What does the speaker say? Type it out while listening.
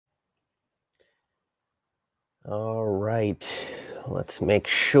All right, let's make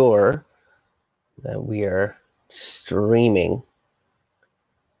sure that we are streaming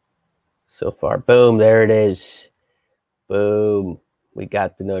so far. Boom, there it is. Boom. We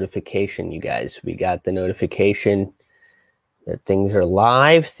got the notification, you guys. We got the notification that things are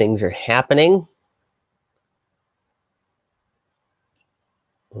live, things are happening.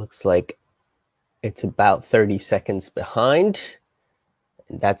 Looks like it's about 30 seconds behind,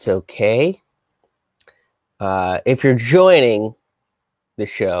 and that's okay. If you're joining the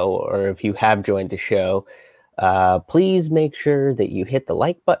show, or if you have joined the show, please make sure that you hit the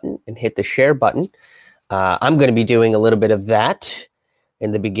like button and hit the share button. I'm going to be doing a little bit of that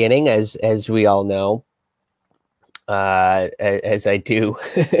in the beginning, as we all know, as I do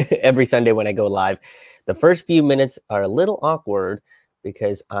every Sunday when I go live. The first few minutes are a little awkward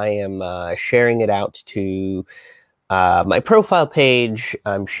because I am sharing it out to my profile page.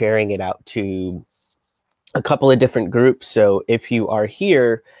 I'm sharing it out to a couple of different groups. So if you are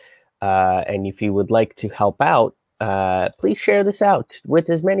here and if you would like to help out, please share this out with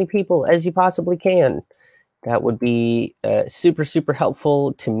as many people as you possibly can. That would be super, super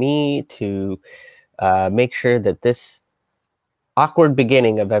helpful to me to make sure that this awkward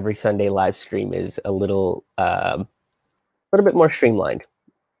beginning of every Sunday live stream is a little bit more streamlined.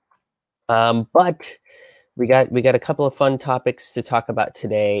 But we got a couple of fun topics to talk about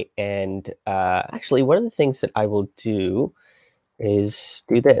today, and actually, one of the things that I will do is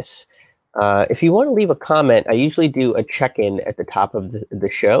do this. If you want to leave a comment, I usually do a check-in at the top of the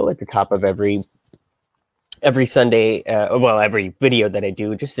show, at the top of every Sunday, every video that I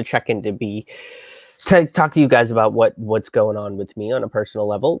do, just to check in to talk to you guys about what's going on with me on a personal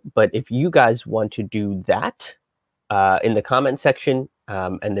level. But if you guys want to do that in the comment section,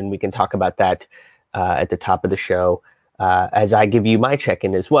 and then we can talk about that at the top of the show as I give you my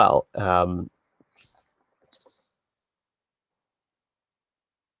check-in as well.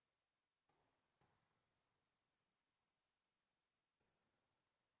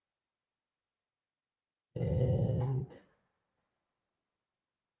 And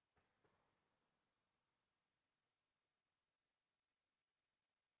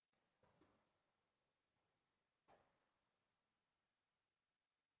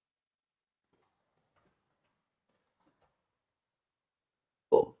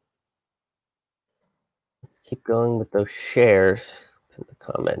cool. Keep going with those shares in the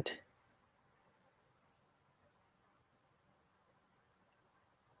comment.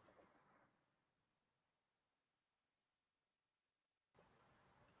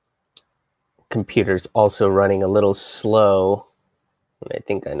 Computer's also running a little slow, and I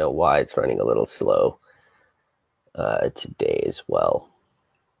think I know why it's running a little slow today as well.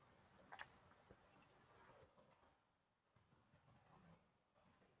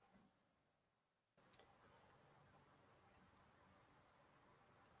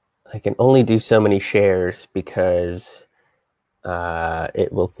 I can only do so many shares because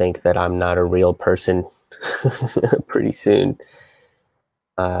it will think that I'm not a real person pretty soon.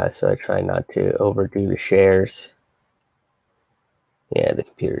 So I try not to overdo the shares. Yeah, the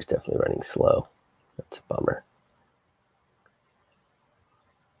computer's definitely running slow. That's a bummer.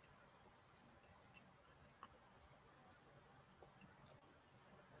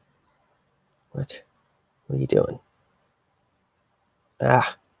 What are you doing?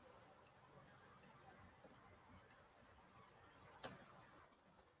 Ah.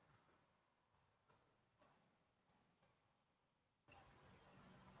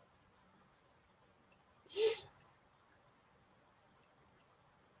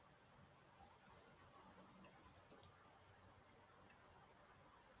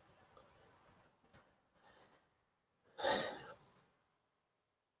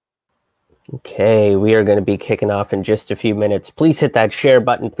 Okay, we are going to be kicking off in just a few minutes. Please hit that share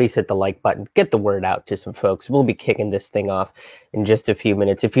button. Please hit the like button. Get the word out to some folks. We'll be kicking this thing off in just a few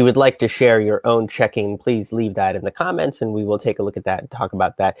minutes. If you would like to share your own check-in, please leave that in the comments, and we will take a look at that and talk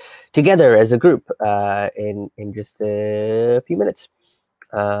about that together as a group in just a few minutes.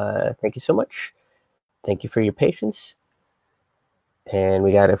 Thank you so much. Thank you for your patience. And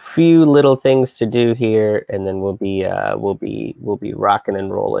we got a few little things to do here, and then we'll be rocking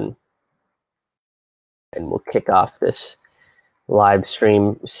and rolling. And we'll kick off this live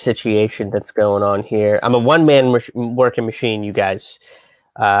stream situation that's going on here. I'm a one-man working machine, you guys.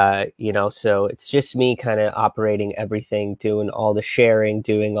 So it's just me kind of operating everything, doing all the sharing,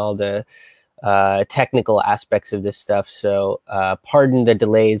 doing all the technical aspects of this stuff. So pardon the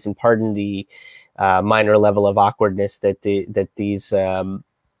delays and pardon the minor level of awkwardness that these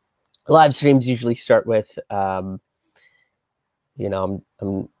live streams usually start with. I'm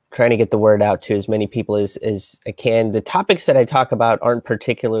trying to get the word out to as many people as I can. The topics that I talk about aren't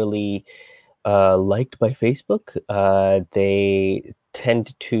particularly liked by Facebook. They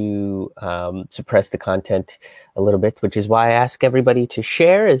tend to suppress the content a little bit, which is why I ask everybody to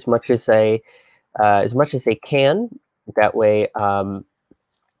share as much as they can. That way,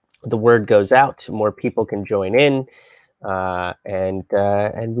 the word goes out, more people can join in,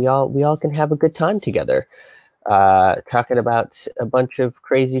 and we all can have a good time together, talking about a bunch of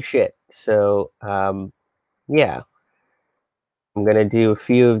crazy shit. So yeah, I'm gonna do a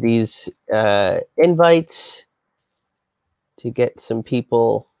few of these invites to get some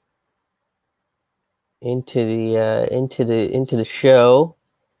people into the show.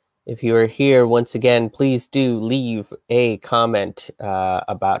 If you are here, once again, please do leave a comment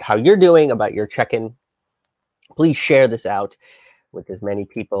about how you're doing, about your check-in. Please share this out with as many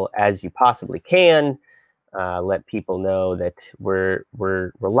people as you possibly can. Let people know that we're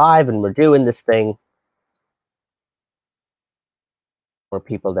live and we're doing this thing. More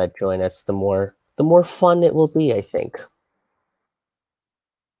people that join us, the more fun it will be, I think.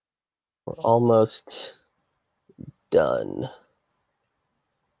 We're almost done.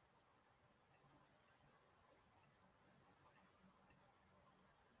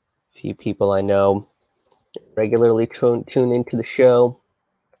 A few people I know regularly tune into the show.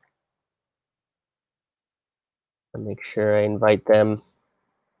 I make sure I invite them.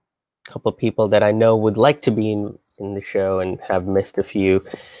 A couple of people that I know would like to be in the show and have missed a few.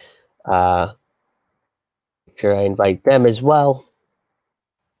 Make sure I invite them as well.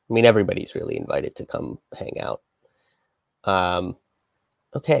 I mean, everybody's really invited to come hang out.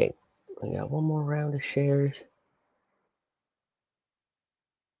 Okay, I got one more round of shares.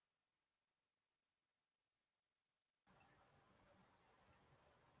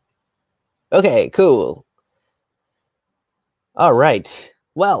 Okay, cool. All right.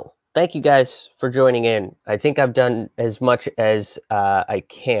 Well, thank you guys for joining in. I think I've done as much as I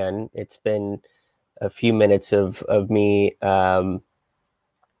can. It's been a few minutes of me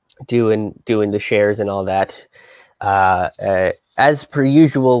doing the shares and all that. As per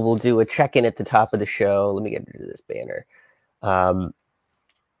usual, we'll do a check-in at the top of the show. Let me get rid of this banner. I'm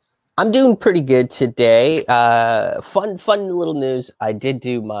doing pretty good today. Fun little news. I did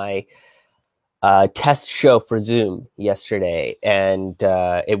do my test show for Zoom yesterday, and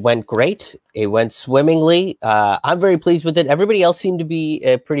it went great. It went swimmingly. I'm very pleased with it. Everybody else seemed to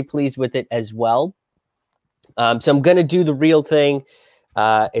be pretty pleased with it as well. So I'm going to do the real thing.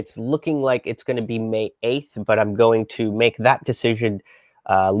 It's looking like it's going to be May 8th, but I'm going to make that decision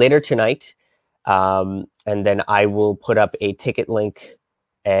later tonight. And then I will put up a ticket link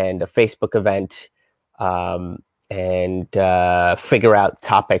and a Facebook event, and figure out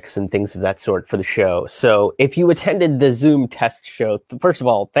topics and things of that sort for the show. So if you attended the Zoom test show, first of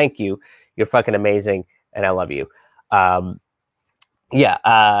all, thank you. You're fucking amazing, and I love you.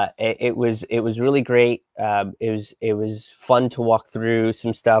 It was really great. It was fun to walk through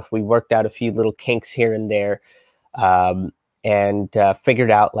some stuff. We worked out a few little kinks here and there, and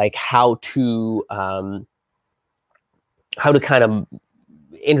figured out like how to kind of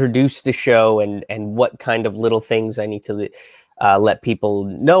introduce the show and what kind of little things I need to let people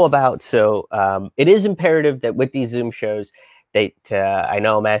know about. So it is imperative that with these Zoom shows that I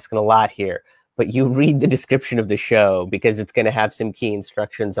know I'm asking a lot here, but you read the description of the show, because it's going to have some key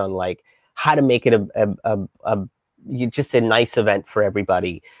instructions on like how to make it just a nice event for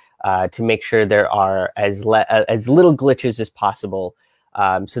everybody, to make sure there are as little glitches as possible.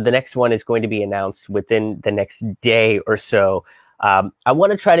 So the next one is going to be announced within the next day or so. I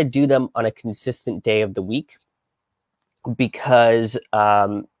want to try to do them on a consistent day of the week, because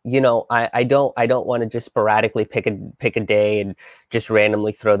I don't want to just sporadically pick a day and just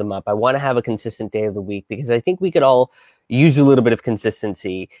randomly throw them up. I want to have a consistent day of the week, because I think we could all use a little bit of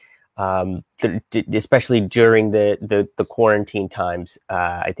consistency, especially during the quarantine times.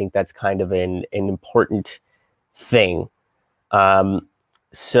 I think that's kind of an important thing.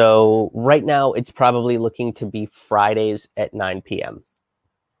 So right now it's probably looking to be Fridays at 9 p.m.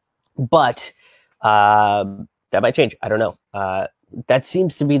 But that might change. I don't know. That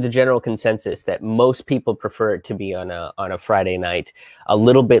seems to be the general consensus, that most people prefer it to be on a Friday night, a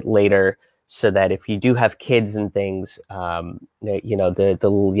little bit later, so that if you do have kids and things, the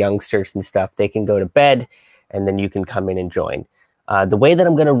little youngsters and stuff, they can go to bed, and then you can come in and join. The way that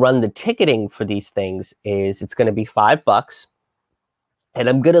I'm going to run the ticketing for these things is it's going to be $5. And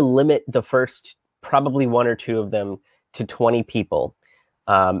I'm going to limit the first probably one or two of them to 20 people.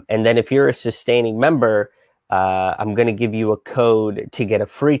 And then if you're a sustaining member, I'm going to give you a code to get a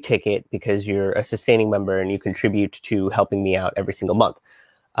free ticket, because you're a sustaining member and you contribute to helping me out every single month.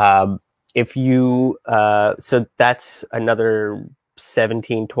 If you so that's another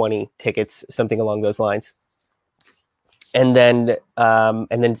 17, 20 tickets, something along those lines. And then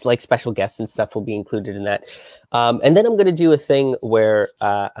like special guests and stuff will be included in that. And then I'm going to do a thing where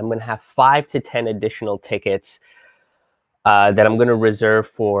I'm going to have 5 to 10 additional tickets that I'm going to reserve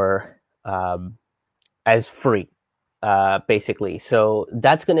for as free, basically. So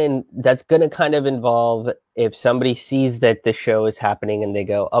that's gonna kind of involve, if somebody sees that the show is happening and they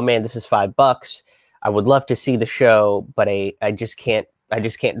go, "Oh man, this is $5. I would love to see the show, but I just can't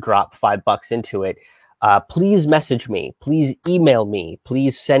drop $5 into it." Please message me. Please email me.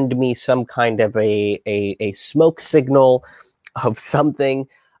 Please send me some kind of a smoke signal of something.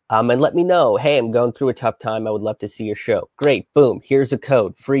 And let me know, hey, I'm going through a tough time. I would love to see your show. Great. Boom. Here's a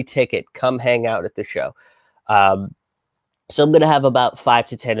code. Free ticket. Come hang out at the show. So I'm going to have about 5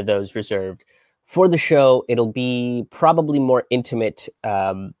 to 10 of those reserved for the show. It'll be probably more intimate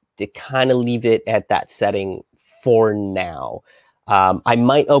to kind of leave it at that setting for now. I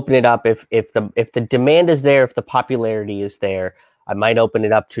might open it up if the demand is there, if the popularity is there. I might open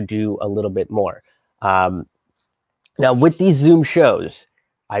it up to do a little bit more. Now, with these Zoom shows,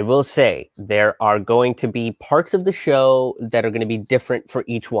 I will say there are going to be parts of the show that are going to be different for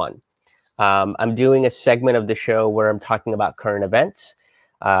each one. I'm doing a segment of the show where I'm talking about current events,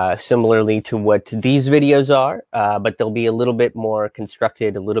 similarly to what these videos are, but they'll be a little bit more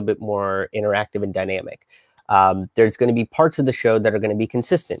constructed, a little bit more interactive and dynamic. There's going to be parts of the show that are going to be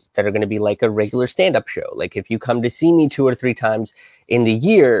consistent, that are going to be like a regular stand-up show. Like if you come to see me 2 or 3 times in the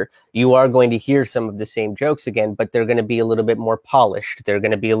year, you are going to hear some of the same jokes again, but they're going to be a little bit more polished. They're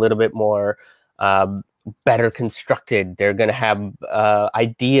going to be a little bit more better constructed. They're going to have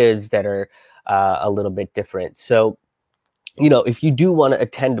ideas that are a little bit different. So, you know, if you do want to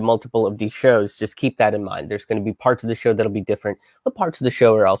attend multiple of these shows, just keep that in mind. There's going to be parts of the show that'll be different, but parts of the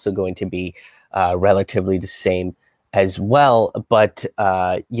show are also going to be relatively the same as well. But,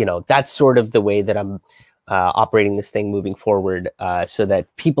 you know, that's sort of the way that I'm operating this thing moving forward, so that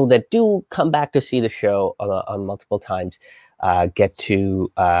people that do come back to see the show on multiple times get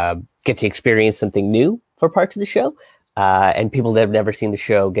to experience something new for parts of the show, and people that have never seen the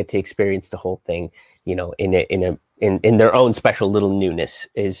show get to experience the whole thing, you know, in their own special little newness.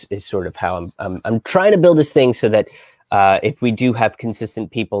 Is sort of how I'm trying to build this thing, so that if we do have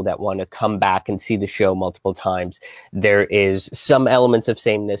consistent people that want to come back and see the show multiple times, there is some elements of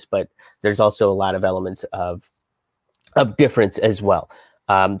sameness, but there's also a lot of elements of difference as well.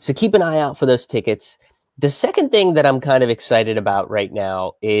 So keep an eye out for those tickets. The second thing that I'm kind of excited about right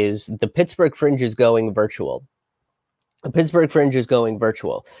now is the Pittsburgh Fringe is going virtual. The Pittsburgh Fringe is going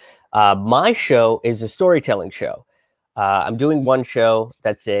virtual. My show is a storytelling show. I'm doing one show,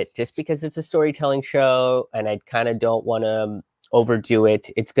 that's it, just because it's a storytelling show and I kind of don't want to overdo it.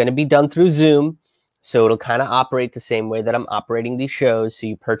 It's going to be done through Zoom, so it'll kind of operate the same way that I'm operating these shows. So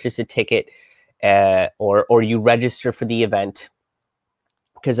you purchase a ticket or you register for the event,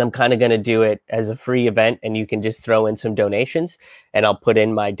 because I'm kind of going to do it as a free event, and you can just throw in some donations, and I'll put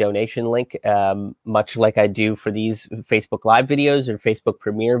in my donation link, much like I do for these Facebook Live videos or Facebook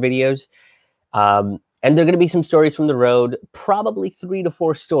Premiere videos. And there are going to be some stories from the road, probably 3 to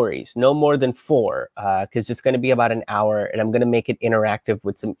 4 stories, no more than 4, because it's going to be about an hour, and I'm going to make it interactive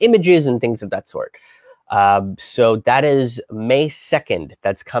with some images and things of that sort. So that is May 2nd.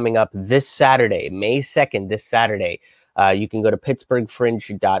 That's coming up this Saturday, May 2nd, this Saturday. You can go to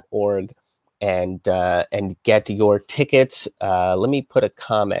pittsburghfringe.org and get your tickets. Let me put a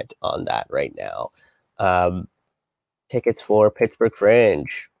comment on that right now. Tickets for Pittsburgh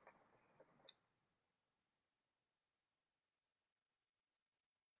Fringe.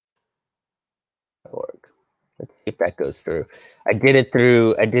 Org. Let's see if that goes through. I did it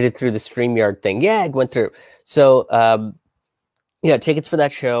through the StreamYard thing. Yeah, it went through. So yeah, tickets for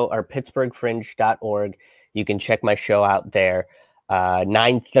that show are pittsburghfringe.org. You can check my show out there.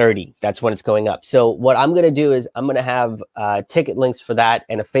 9:30. That's when it's going up. So what I'm going to do is I'm going to have ticket links for that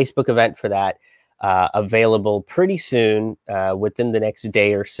and a Facebook event for that available pretty soon, within the next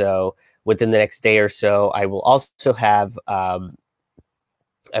day or so. Within the next day or so, I will also have a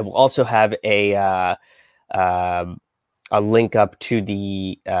link up to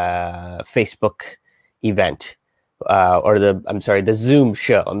the Facebook event, or the Zoom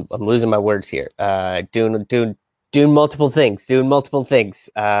show. I'm losing my words here. Doing multiple things.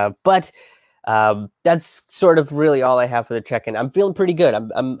 But that's sort of really all I have for the check-in. I'm feeling pretty good.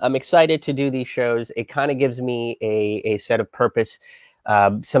 I'm excited to do these shows. It kind of gives me a set of purpose,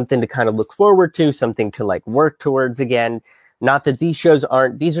 something to kind of look forward to, something to like work towards again. Not that these shows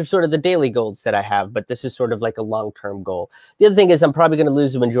aren't, these are sort of the daily goals that I have, but this is sort of like a long-term goal. The other thing is I'm probably going to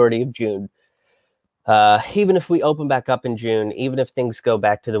lose the majority of June. Even if we open back up in June, even if things go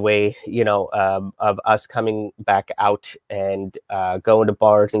back to the way, of us coming back out and going to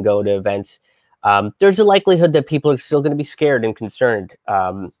bars and going to events, there's a likelihood that people are still going to be scared and concerned.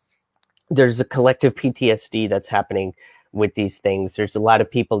 There's a collective PTSD that's happening with these things. There's a lot of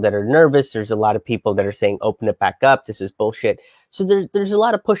people that are nervous. There's a lot of people that are saying, open it back up. This is bullshit. So there's a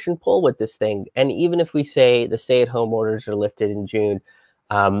lot of push and pull with this thing. And even if we say the stay-at-home orders are lifted in June,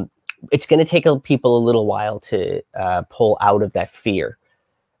 it's going to take people a little while to pull out of that fear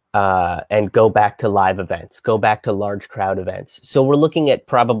and go back to live events, go back to large crowd events. So we're looking at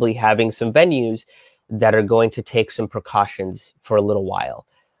probably having some venues that are going to take some precautions for a little while.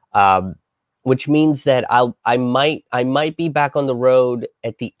 Which means that I might be back on the road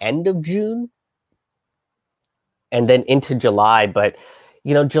at the end of June and then into July. But,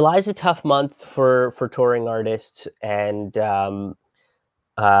 July is a tough month for touring artists. And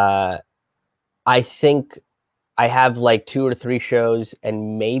I think I have like 2 or 3 shows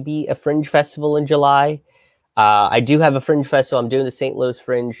and maybe a Fringe Festival in July. I do have a Fringe Festival. I'm doing the St. Louis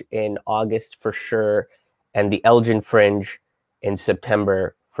Fringe in August for sure. And the Elgin Fringe in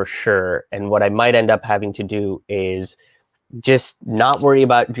September for sure. And what I might end up having to do is just not worry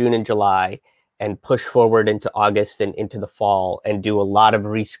about June and July and push forward into August and into the fall and do a lot of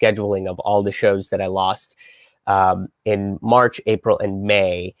rescheduling of all the shows that I lost in March, April, and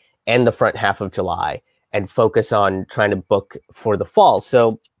May, and the front half of July, and focus on trying to book for the fall.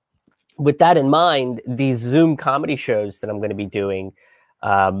 So with that in mind, these Zoom comedy shows that I'm going to be doing,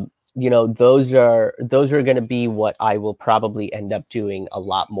 those are going to be what I will probably end up doing a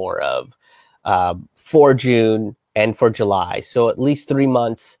lot more of for June and for July. So at least 3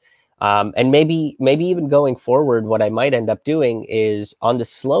 months, and maybe even going forward, what I might end up doing is on the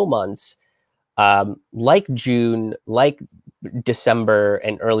slow months, like June, like December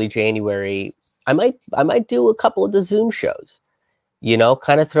and early January, I might do a couple of the Zoom shows.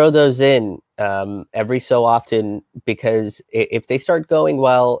 Kind of throw those in every so often, because if they start going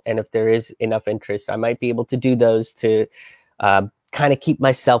well and if there is enough interest, I might be able to do those to kind of keep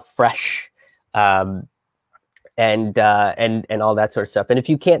myself fresh and all that sort of stuff. And if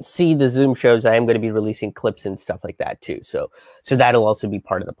you can't see the Zoom shows, I am going to be releasing clips and stuff like that too. So that'll also be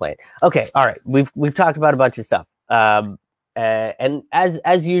part of the plan. Okay, all right, we've talked about a bunch of stuff, and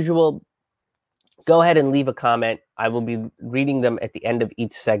as usual, go ahead and leave a comment. I will be reading them at the end of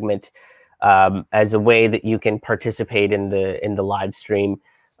each segment as a way that you can participate in the live stream.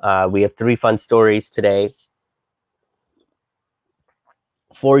 We have 3 fun stories today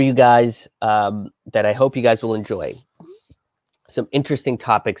for you guys that I hope you guys will enjoy. Some interesting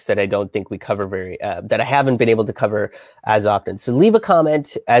topics that I don't think we cover that I haven't been able to cover as often. So leave a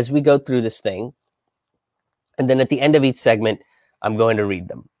comment as we go through this thing. And then at the end of each segment, I'm going to read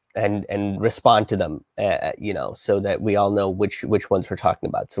them and respond to them, so that we all know which ones we're talking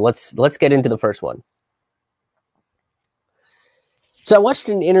about. So let's get into the first one. So I watched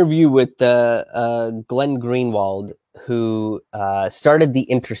an interview with Glenn Greenwald, who started The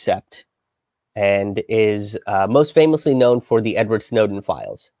Intercept and is most famously known for the Edward Snowden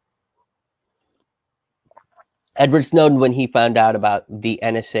files. Edward Snowden, when he found out about the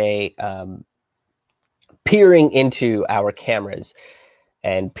NSA peering into our cameras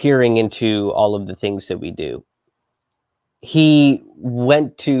and peering into all of the things that we do, he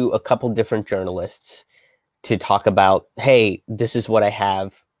went to a couple different journalists to talk about, hey, this is what I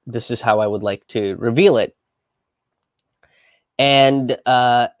have. This is how I would like to reveal it. And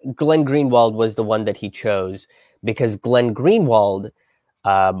Glenn Greenwald was the one that he chose, because Glenn Greenwald,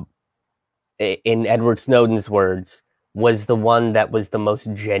 in Edward Snowden's words, was the one that was the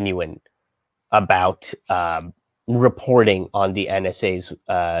most genuine about reporting on the NSA's,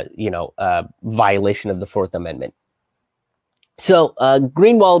 violation of the Fourth Amendment. So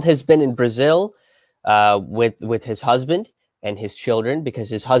Greenwald has been in Brazil with his husband and his children,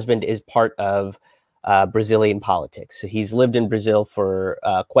 because his husband is part of Brazilian politics. So he's lived in Brazil for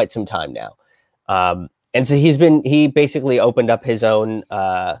quite some time now. And so he basically opened up his own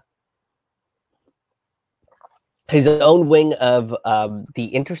wing of The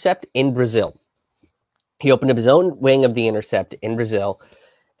Intercept in Brazil. He opened up his own wing of The Intercept in Brazil,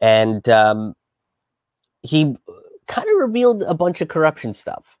 and he kind of revealed a bunch of corruption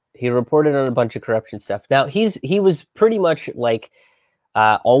stuff. He reported on a bunch of corruption stuff. Now, he was pretty much like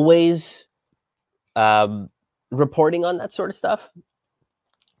always reporting on that sort of stuff.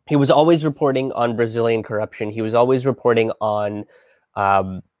 He was always reporting on Brazilian corruption. He was always reporting on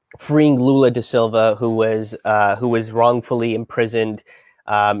freeing Lula da Silva, who was wrongfully imprisoned.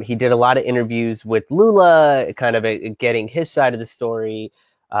 He did a lot of interviews with Lula, kind of getting his side of the story,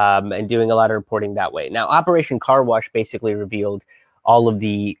 and doing a lot of reporting that way. Now, Operation Carwash basically revealed all of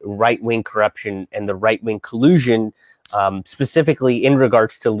the right-wing corruption and the right-wing collusion, specifically in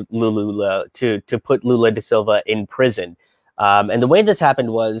regards to Lula, to put Lula da Silva in prison. And the way this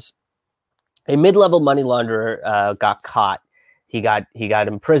happened was a mid-level money launderer got caught. He got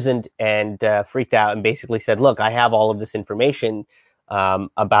imprisoned and freaked out and basically said, "Look, I have all of this information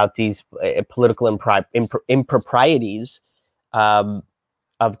about these political improprieties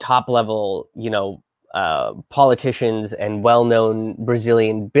of top-level, politicians and well-known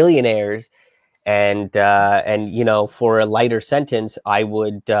Brazilian billionaires, and for a lighter sentence, I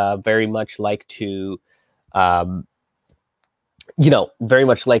would very much like to."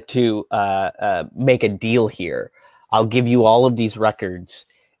 Make a deal here. I'll give you all of these records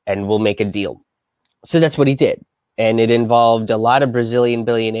and we'll make a deal. So that's what he did. And it involved a lot of Brazilian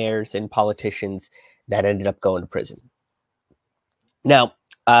billionaires and politicians that ended up going to prison. Now,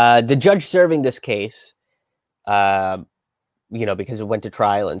 the judge serving this case, because it went to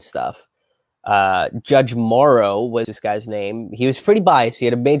trial and stuff, Judge Morrow was this guy's name. He was pretty biased. He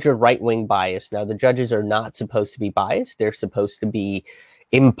had a major right-wing bias. Now, the judges are not supposed to be biased. They're supposed to be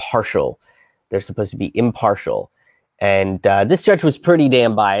impartial. And this judge was pretty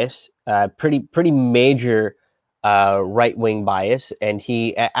damn biased, pretty major right-wing bias. And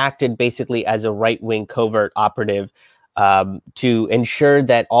he acted basically as a right-wing covert operative to ensure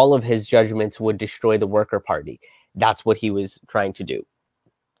that all of his judgments would destroy the Worker Party. That's what he was trying to do.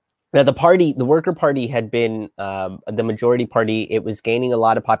 Now, the Worker Party had been the majority party. It was gaining a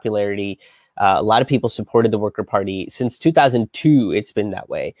lot of popularity. A lot of people supported the Worker Party. Since 2002, it's been that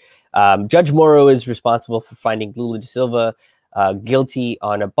way. Judge Morrow is responsible for finding Lula da Silva guilty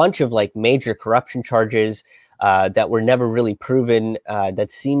on a bunch of major corruption charges that were never really proven, that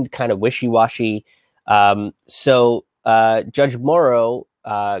seemed kind of wishy-washy. So Judge Morrow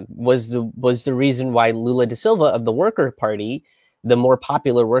was the reason why Lula da Silva of the Worker Party, the more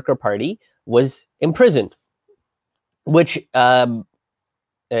popular Worker Party, was imprisoned, which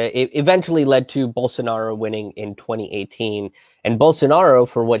it eventually led to Bolsonaro winning in 2018. And Bolsonaro,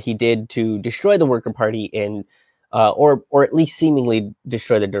 for what he did to destroy the Worker Party or at least seemingly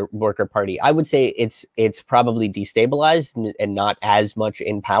destroy the Worker Party, I would say it's probably destabilized and not as much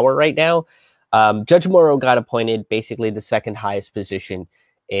in power right now. Judge Morrow got appointed basically the second highest position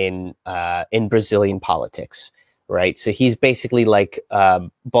in Brazilian politics. Right, so he's basically like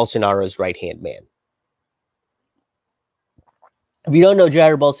Bolsonaro's right-hand man. If you don't know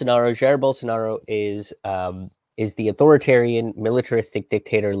Jair Bolsonaro is the authoritarian, militaristic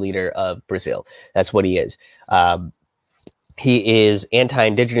dictator leader of Brazil. That's what he is. He is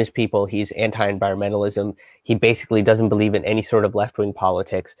anti-indigenous people. He's anti-environmentalism. He basically doesn't believe in any sort of left-wing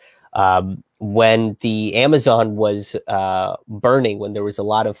politics. When the Amazon was burning, when there was a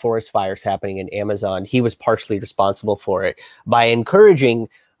lot of forest fires happening in Amazon, he was partially responsible for it by encouraging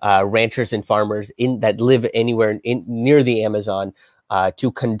ranchers and farmers that live anywhere near the Amazon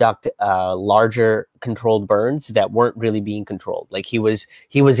to conduct larger controlled burns that weren't really being controlled. Like he was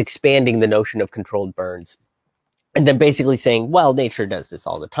expanding the notion of controlled burns, and then basically saying, well, nature does this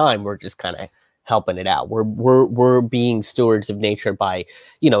all the time. We're just kind of helping it out. We're being stewards of nature by,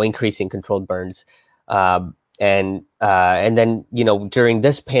 increasing controlled burns. And then, during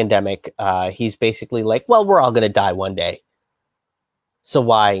this pandemic, he's basically like, well, we're all going to die one day. So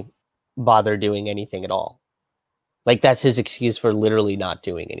why bother doing anything at all? Like, that's his excuse for literally not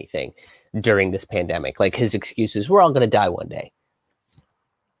doing anything during this pandemic. Like, his excuse is, we're all going to die one day.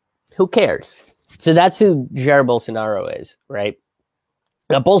 Who cares? So that's who Jair Bolsonaro is, right?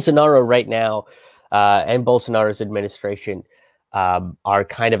 Now, Bolsonaro right now and Bolsonaro's administration are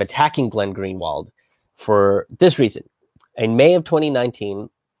kind of attacking Glenn Greenwald for this reason. In May of 2019,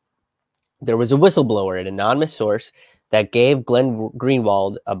 there was a whistleblower, an anonymous source, that gave Glenn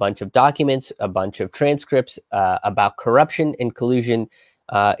Greenwald a bunch of documents, a bunch of transcripts about corruption and collusion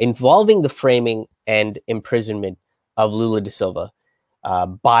involving the framing and imprisonment of Lula da Silva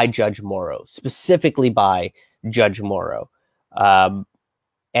by Judge Morrow, specifically by Judge Morrow.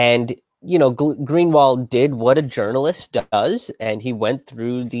 And, Greenwald did what a journalist does, and he went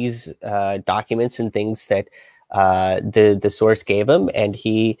through these documents and things that the source gave him, and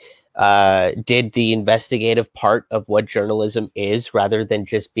he did the investigative part of what journalism is, rather than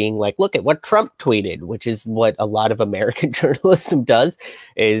just being like, look at what Trump tweeted, which is what a lot of American journalism does,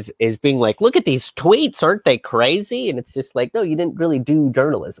 is being like, look at these tweets, aren't they crazy? And it's just like, no, you didn't really do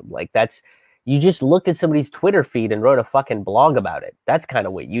journalism. Like, that's, You just looked at somebody's Twitter feed and wrote a fucking blog about it. That's kind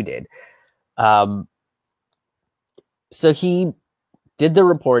of what you did. So he did the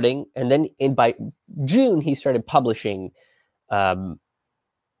reporting, and then by June, he started publishing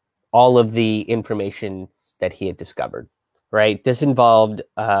all of the information that he had discovered, right? This involved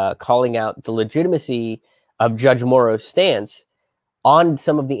calling out the legitimacy of Judge Moro's stance on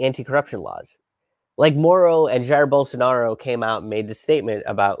some of the anti-corruption laws. Like Moro and Jair Bolsonaro came out and made the statement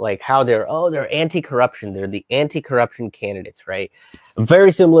about like how they're anti-corruption. They're the anti-corruption candidates, right?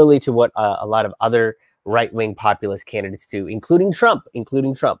 Very similarly to what a lot of other right-wing populist candidates do, including Trump.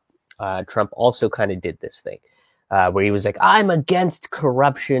 Trump also kind of did this thing where he was like, I'm against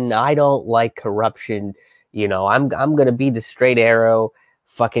corruption. I don't like corruption. You know, I'm going to be the straight arrow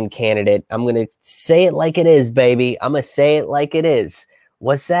fucking candidate. I'm going to say it like it is, baby. I'm going to say it like it is.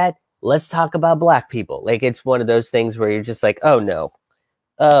 What's that? Let's talk about black people. Like, it's one of those things where you're just like, oh no.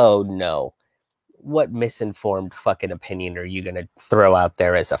 What misinformed fucking opinion are you going to throw out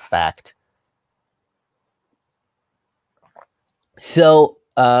there as a fact? So,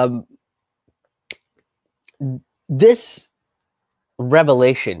 this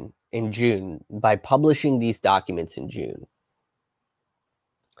revelation in June, by publishing these documents in June,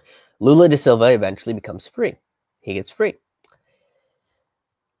 Lula da Silva eventually becomes free. He gets free.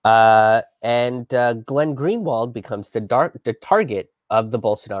 And Glenn Greenwald becomes the target of the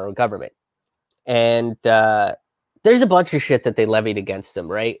Bolsonaro government. And there's a bunch of shit that they levied against him,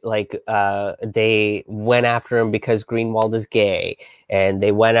 right? Like they went after him because Greenwald is gay, and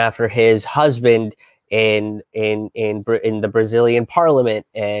they went after his husband in the Brazilian parliament,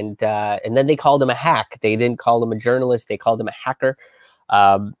 and then they called him a hack. They didn't call him a journalist; they called him a hacker.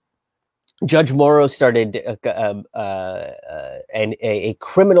 Judge Moro started a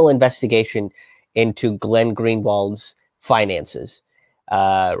criminal investigation into Glenn Greenwald's finances.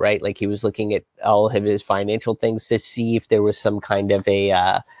 Right, like he was looking at all of his financial things to see if there was some kind of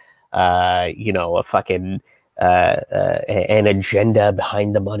a fucking an agenda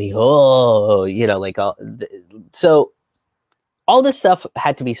behind the money. Oh, you know, like so all this stuff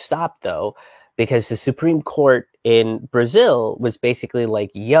had to be stopped though, because the Supreme Court in Brazil was basically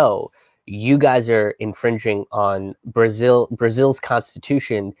like, yo, you guys are infringing on Brazil's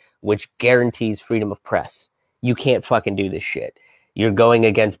constitution, which guarantees freedom of press. You can't fucking do this shit. You're going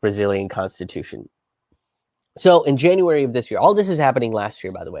against Brazilian constitution. So in January of this year, all this is happening last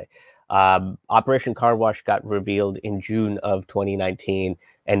year, by the way. Operation Carwash got revealed in June of 2019.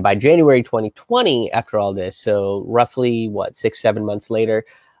 And by January 2020, after all this, so roughly, 6-7 months later,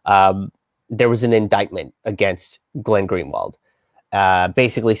 there was an indictment against Glenn Greenwald.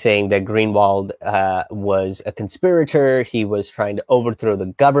 Basically saying that Greenwald was a conspirator. He was trying to overthrow the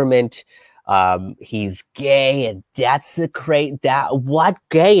government. He's gay, and that's what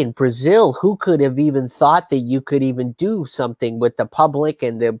gay in Brazil? Who could have even thought that you could even do something with the public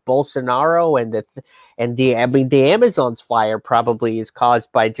and the Bolsonaro and the Amazon's fire probably is caused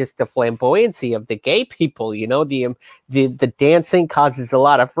by just the flamboyancy of the gay people. You know, the dancing causes a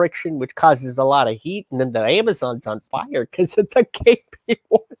lot of friction, which causes a lot of heat, and then the Amazon's on fire because of the gay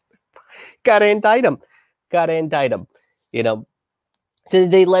people. Gotta indict them. You know. So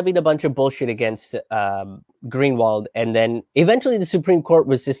they levied a bunch of bullshit against Greenwald, and then eventually the Supreme Court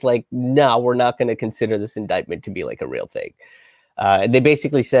was just like, no, we're not going to consider this indictment to be like a real thing. They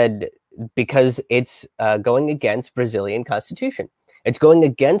basically said, because it's going against Brazilian constitution. It's going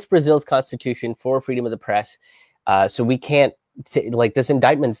against Brazil's constitution for freedom of the press. So we can't, like this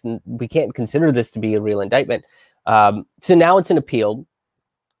indictment, we can't consider this to be a real indictment. So now it's an appeal.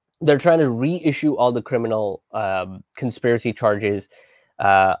 They're trying to reissue all the criminal conspiracy charges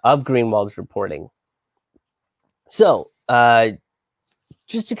of Greenwald's reporting. So,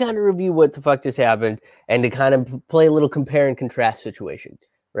 just to kind of review what the fuck just happened and to kind of play a little compare and contrast situation,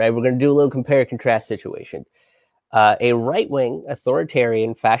 right? We're going to do a little compare and contrast situation. A right-wing,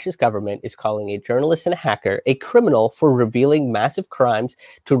 authoritarian, fascist government is calling a journalist and a hacker a criminal for revealing massive crimes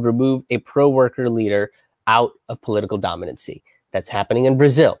to remove a pro-worker leader out of political dominancy. That's happening in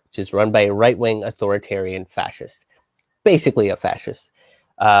Brazil, which is run by a right-wing, authoritarian fascist. Basically a fascist.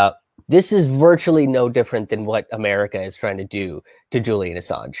 This is virtually no different than what America is trying to do to Julian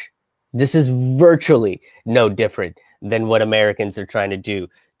Assange. This is virtually no different than what Americans are trying to do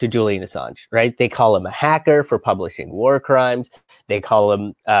to Julian Assange, right? They call him a hacker for publishing war crimes. They call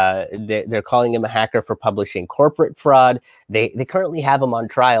him, they're calling him a hacker for publishing corporate fraud. They currently have him on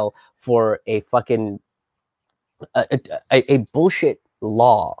trial for a fucking, a bullshit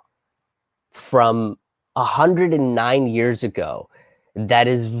law from 109 years ago that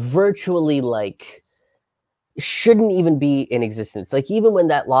is virtually like shouldn't even be in existence. Like, even when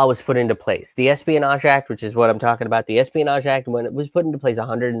that law was put into place, the Espionage Act, which is what I'm talking about, the Espionage Act, when it was put into place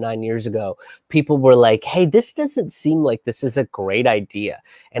 109 years ago, people were like, hey, this doesn't seem like this is a great idea.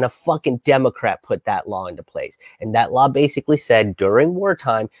 And a fucking Democrat put that law into place. And that law basically said, during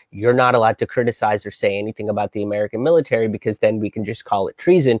wartime, you're not allowed to criticize or say anything about the American military, because then we can just call it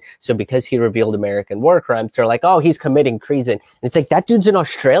treason. So because he revealed American war crimes, they're like, oh, he's committing treason. And it's like, that dude's an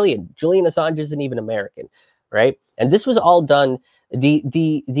Australian. Julian Assange isn't even American. Right. And this was all done.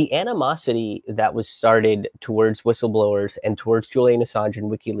 The animosity that was started towards whistleblowers and towards Julian Assange and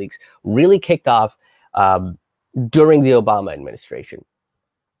WikiLeaks really kicked off during the Obama administration.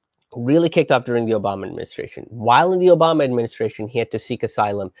 While in the Obama administration, he had to seek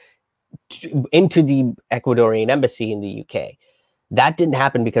asylum into the Ecuadorian embassy in the UK. That didn't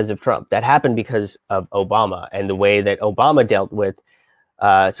happen because of Trump. That happened because of Obama and the way that Obama dealt with.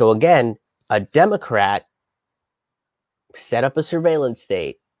 So again, a Democrat set up a surveillance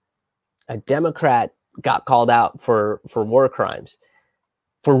state. A Democrat got called out for war crimes,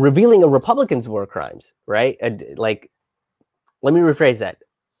 for revealing a Republican's war crimes, right? Like, let me rephrase that.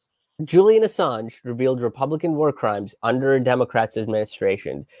 Julian Assange revealed Republican war crimes under a Democrat's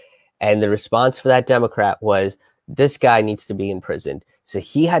administration, and the response for that Democrat was, this guy needs to be imprisoned. So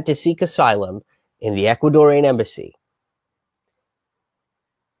he had to seek asylum in the Ecuadorian embassy.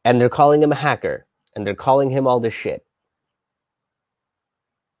 And they're calling him a hacker, and they're calling him all this shit.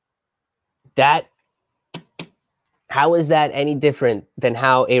 How is that any different than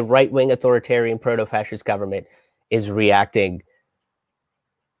how a right-wing authoritarian proto-fascist government is reacting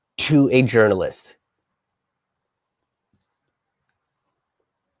to a journalist?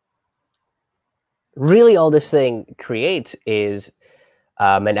 Really, all this thing creates is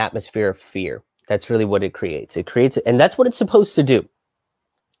an atmosphere of fear. That's really what it creates. And that's what it's supposed to do.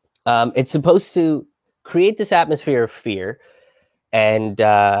 It's supposed to create this atmosphere of fear and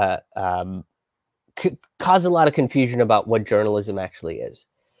cause a lot of confusion about what journalism actually is.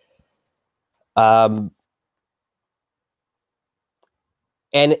 And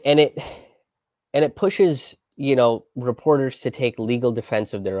it pushes, reporters to take legal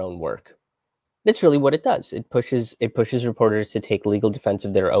defense of their own work. That's really what it does. It pushes reporters to take legal defense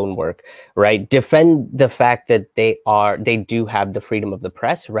of their own work, right? Defend the fact that they do have the freedom of the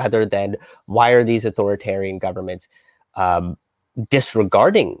press, rather than why are these authoritarian governments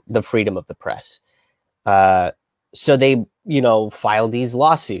disregarding the freedom of the press? So they, file these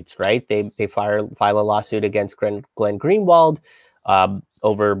lawsuits, right? They file a lawsuit against Glenn Greenwald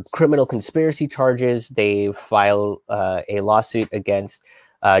over criminal conspiracy charges. They file a lawsuit against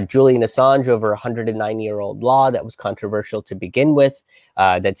Julian Assange over a 109-year-old law that was controversial to begin with,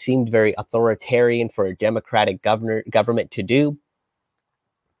 that seemed very authoritarian for a democratic government to do.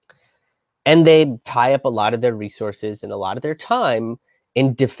 And they tie up a lot of their resources and a lot of their time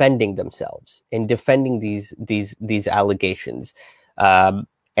in defending themselves, in defending these allegations.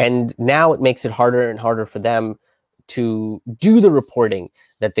 And now it makes it harder and harder for them to do the reporting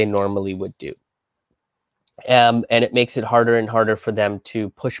that they normally would do. And it makes it harder and harder for them to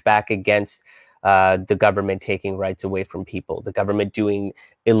push back against the government taking rights away from people, the government doing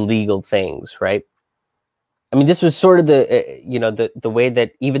illegal things, right? I mean, this was sort of the way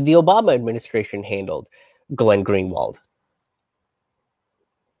that even the Obama administration handled Glenn Greenwald.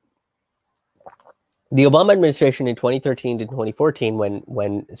 The Obama administration in 2013 to 2014,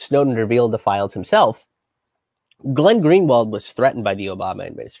 when Snowden revealed the files himself, Glenn Greenwald was threatened by the Obama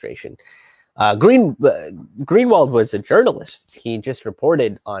administration. Greenwald was a journalist. He just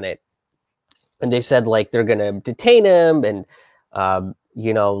reported on it, and they said like they're gonna detain him, and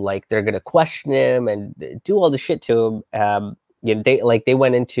like they're gonna question him and do all the shit to him. They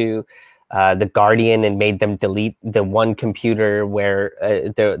went into the Guardian and made them delete the one computer where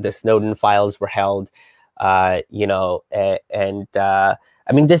the Snowden files were held. I mean,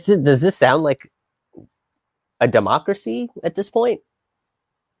 does this sound like a democracy at this point?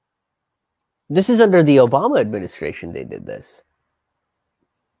 This is under the Obama administration they did this.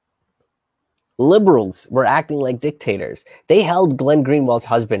 Liberals were acting like dictators. They held Glenn Greenwald's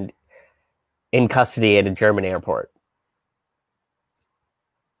husband in custody at a German airport.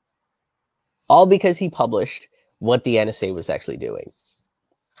 All because he published what the NSA was actually doing.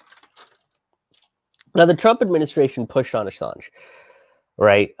 Now, the Trump administration pushed on Assange,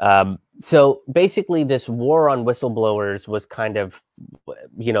 right? So basically, this war on whistleblowers was kind of,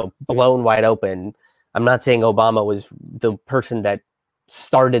 blown wide open. I'm not saying Obama was the person that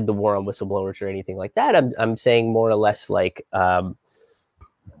started the war on whistleblowers or anything like that. I'm saying more or less like,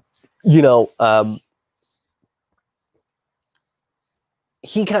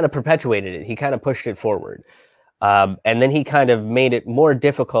 he kind of perpetuated it. He kind of pushed it forward. And then he kind of made it more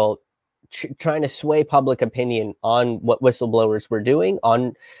difficult, trying to sway public opinion on what whistleblowers were doing,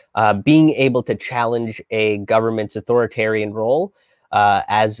 on being able to challenge a government's authoritarian role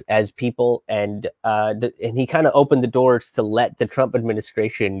as people, and he kind of opened the doors to let the Trump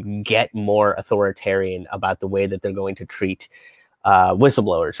administration get more authoritarian about the way that they're going to treat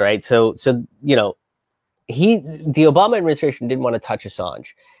whistleblowers, right? So you know, the Obama administration didn't want to touch Assange.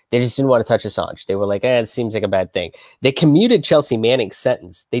 They just didn't want to touch Assange. They were like, it seems like a bad thing. They commuted Chelsea Manning's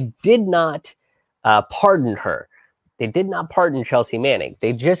sentence. They did not pardon her. They did not pardon Chelsea Manning.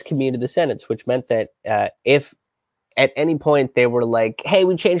 They just commuted the sentence, which meant that if at any point they were like, hey,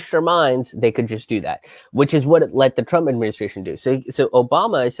 we changed our minds, they could just do that, which is what it let the Trump administration do. So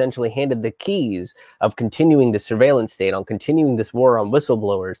Obama essentially handed the keys of continuing the surveillance state, on continuing this war on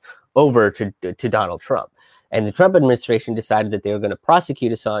whistleblowers, over to Donald Trump. And the Trump administration decided that they were going to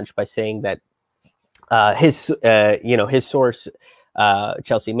prosecute Assange by saying that his source,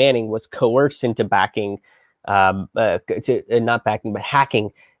 Chelsea Manning, was coerced into hacking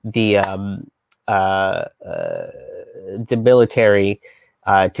the military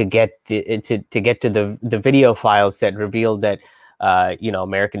to get to the video files that revealed that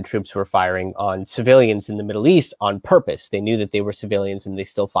American troops were firing on civilians in the Middle East on purpose. They knew that they were civilians and they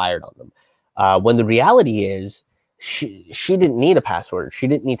still fired on them. When the reality is, she didn't need a password. She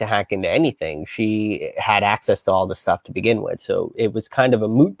didn't need to hack into anything. She had access to all the stuff to begin with. So it was kind of a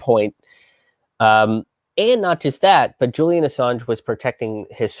moot point. And not just that, but Julian Assange was protecting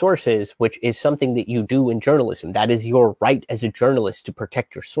his sources, which is something that you do in journalism. That is your right as a journalist, to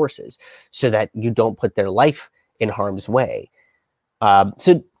protect your sources so that you don't put their life in harm's way.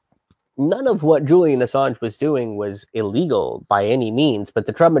 So none of what Julian Assange was doing was illegal by any means, but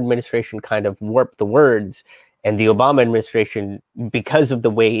the Trump administration kind of warped the words, and the Obama administration, because of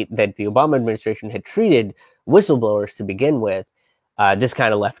the way that the Obama administration had treated whistleblowers to begin with, this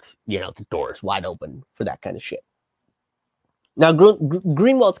kind of left, the doors wide open for that kind of shit. Now,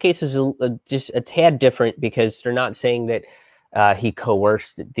 Greenwald's case is just a tad different, because they're not saying that he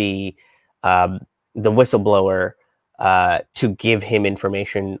coerced the whistleblower to give him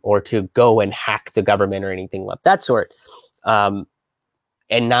information or to go and hack the government or anything like that sort. And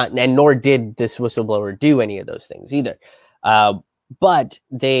nor did this whistleblower do any of those things either. But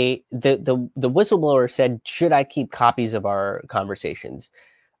the whistleblower said, should I keep copies of our conversations?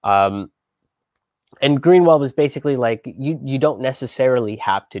 And Greenwald was basically like, you don't necessarily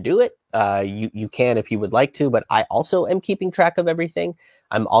have to do it. You can if you would like to, but I also am keeping track of everything.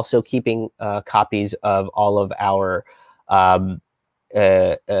 I'm also keeping copies of all of our, all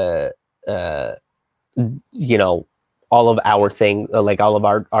of our thing, like all of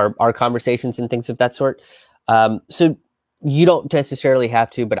our conversations and things of that sort. So you don't necessarily have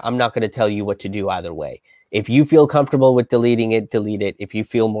to, but I'm not going to tell you what to do either way. If you feel comfortable with deleting it, delete it. If you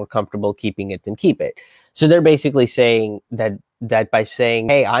feel more comfortable keeping it, then keep it. So they're basically saying that by saying,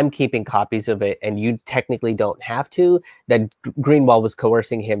 hey, I'm keeping copies of it and you technically don't have to, that Greenwald was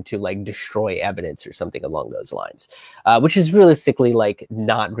coercing him to like destroy evidence or something along those lines, which is realistically like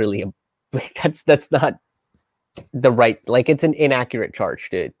not really that's not the right, like it's an inaccurate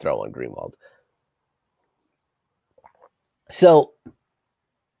charge to throw on Greenwald. So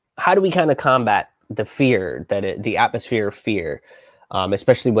how do we kind of combat the fear the atmosphere of fear,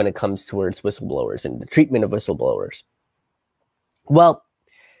 especially when it comes towards whistleblowers and the treatment of whistleblowers? Well,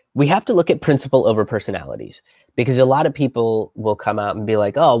 we have to look at principle over personalities, because a lot of people will come out and be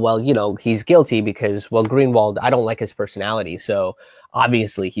like, oh, well, he's guilty because, well, Greenwald, I don't like his personality, so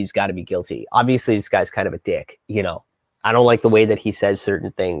obviously he's got to be guilty. Obviously this guy's kind of a dick, I don't like the way that he says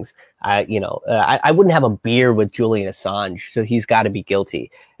certain things. I wouldn't have a beer with Julian Assange, so he's got to be guilty.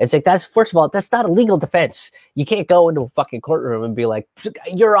 It's like, first of all, that's not a legal defense. You can't go into a fucking courtroom and be like,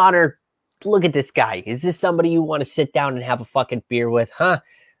 Your Honor, look at this guy. Is this somebody you want to sit down and have a fucking beer with? Huh?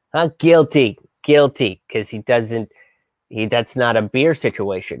 Guilty, because that's not a beer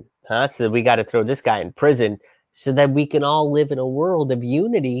situation. Huh? So we got to throw this guy in prison so that we can all live in a world of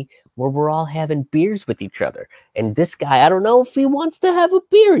unity where we're all having beers with each other. And this guy, I don't know if he wants to have a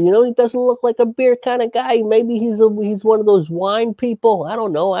beer. He doesn't look like a beer kind of guy. Maybe he's one of those wine people. I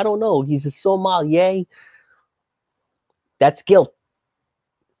don't know. He's a sommelier. That's guilt.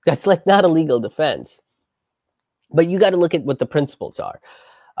 That's like not a legal defense. But you got to look at what the principles are.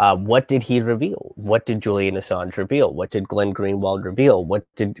 What did he reveal? What did Julian Assange reveal? What did Glenn Greenwald reveal? What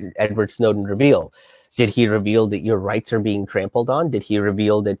did Edward Snowden reveal? Did he reveal that your rights are being trampled on? Did he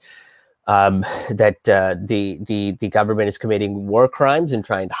reveal that the government is committing war crimes and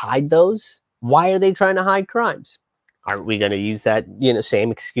trying to hide those? Why are they trying to hide crimes? Aren't we going to use that,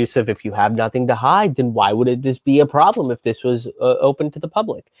 same excuse of if you have nothing to hide, then why would this be a problem if this was open to the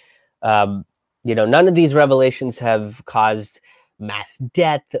public? None of these revelations have caused mass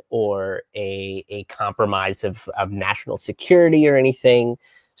death or a compromise of national security or anything.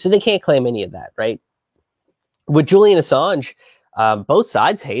 So they can't claim any of that, right? With Julian Assange, both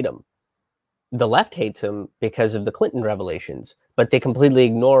sides hate him. The left hates him because of the Clinton revelations, but they completely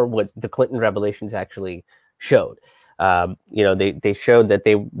ignore what the Clinton revelations actually showed. They showed that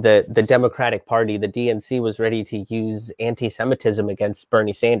the Democratic Party, the DNC, was ready to use anti-Semitism against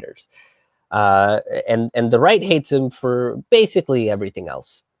Bernie Sanders. And the right hates him for basically everything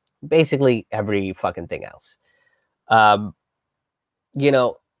else, basically every fucking thing else.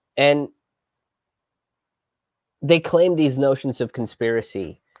 And they claim these notions of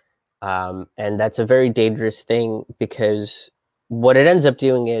conspiracy. And that's a very dangerous thing, because what it ends up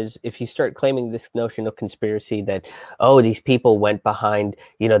doing is, if you start claiming this notion of conspiracy that, oh, these people went behind,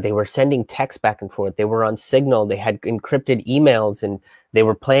 they were sending texts back and forth, they were on Signal, they had encrypted emails, and they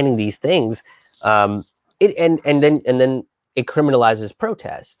were planning these things, and then it criminalizes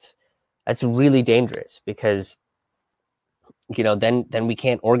protests. That's really dangerous, because then we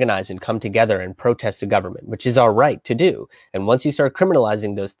can't organize and come together and protest the government, which is our right to do. And once you start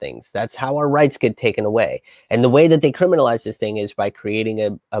criminalizing those things, that's how our rights get taken away. And the way that they criminalize this thing is by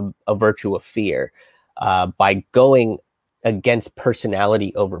creating a virtue of fear, by going against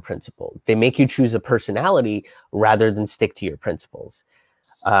personality over principle. They make you choose a personality rather than stick to your principles.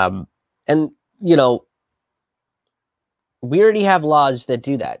 We already have laws that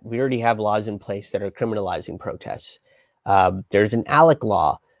do that. We already have laws in place that are criminalizing protests. There's an ALEC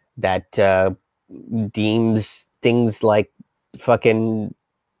law that deems things like fucking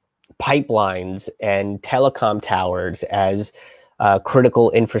pipelines and telecom towers as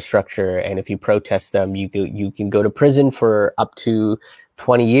critical infrastructure, and if you protest them, you can go to prison for up to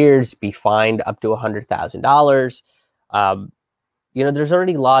 20 years, be fined up to $100,000. There's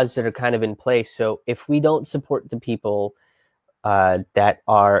already laws that are kind of in place. So if we don't support the people that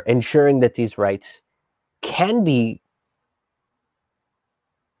are ensuring that these rights can be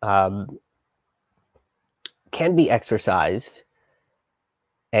exercised,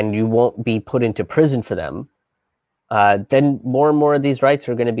 and you won't be put into prison for them, then more and more of these rights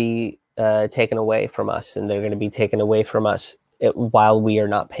are going to be taken away from us, and they're going to be taken away from us while we are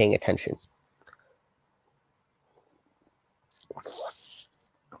not paying attention.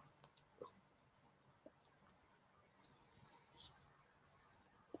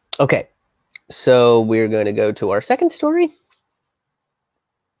 Okay, so we're going to go to our second story,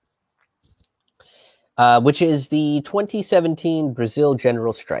 which is the 2017 Brazil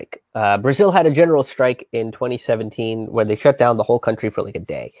general strike. Brazil had a general strike in 2017 where they shut down the whole country for like a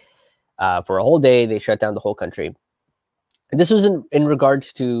day. For a whole day, they shut down the whole country. And this was in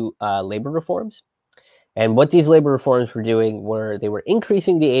regards to labor reforms. And what these labor reforms were doing were they were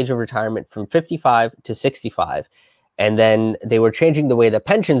increasing the age of retirement from 55 to 65. And then they were changing the way that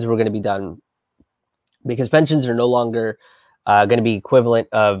pensions were going to be done, because pensions are no longer going to be equivalent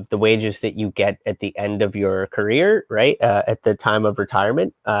of the wages that you get at the end of your career, right? At the time of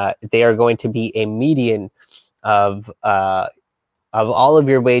retirement, they are going to be a median of all of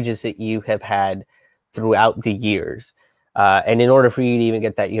your wages that you have had throughout the years. And in order for you to even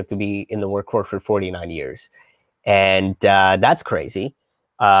get that, you have to be in the workforce for 49 years. And that's crazy,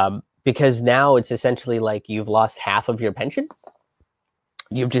 because now it's essentially like you've lost half of your pension.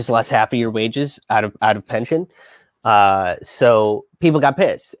 You've just lost half of your wages out of pension. So people got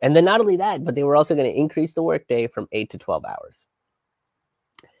pissed. And then not only that, but they were also going to increase the workday from 8 to 12 hours.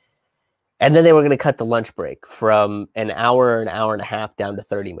 And then they were going to cut the lunch break from an hour and a half down to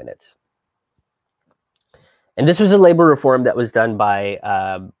 30 minutes. And this was a labor reform that was done by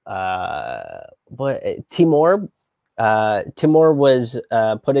Timor. Timor was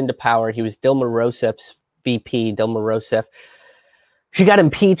put into power. He was Dilma Rousseff's VP. Dilma Rousseff. She got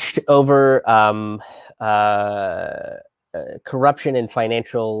impeached over corruption and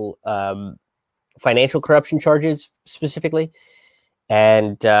financial corruption charges specifically,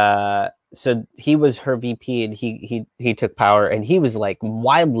 and so he was her VP, and he took power, and he was like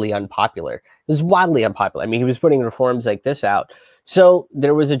wildly unpopular. It was wildly unpopular. I mean, he was putting reforms like this out. So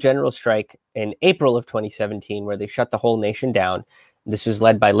there was a general strike in April of 2017 where they shut the whole nation down. This was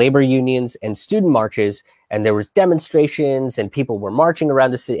led by labor unions and student marches, and there was demonstrations, and people were marching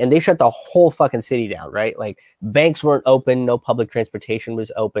around the city, and they shut the whole fucking city down, right? Like, banks weren't open, no public transportation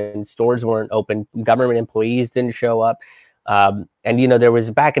was open, stores weren't open, government employees didn't show up. And, there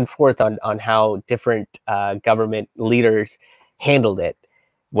was back and forth on how different government leaders handled it.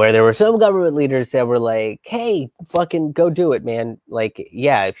 where there were some government leaders that were like, hey, fucking go do it, man. Like,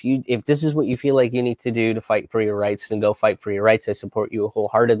 yeah, if this is what you feel like you need to do to fight for your rights, then go fight for your rights. I support you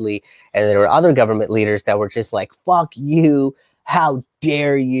wholeheartedly. And there were other government leaders that were just like, fuck you. How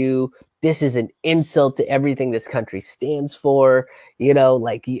dare you? This is an insult to everything this country stands for. You know,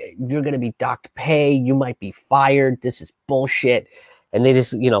 like, you're going to be docked pay. You might be fired. This is bullshit. And they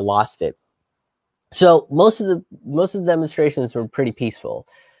just, lost it. So most of the demonstrations were pretty peaceful.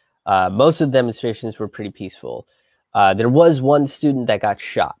 There was one student that got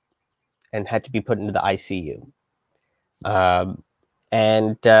shot and had to be put into the ICU.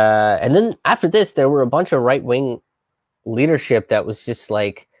 And then after this, there were a bunch of right-wing leadership that was just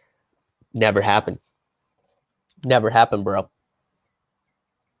like, never happened. Never happened, bro.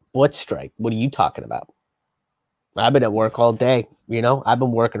 What strike? What are you talking about? I've been at work all day. I've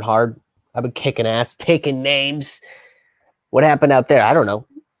been working hard. I've been kicking ass, taking names. What happened out there? I don't know.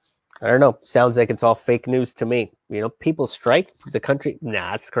 Sounds like it's all fake news to me. People strike the country.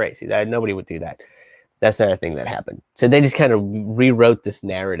 Nah, it's crazy. Nobody would do that. That's not a thing that happened. So they just kind of rewrote this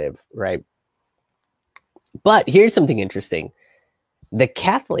narrative, right? But here's something interesting. The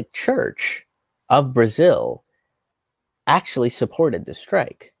Catholic Church of Brazil actually supported the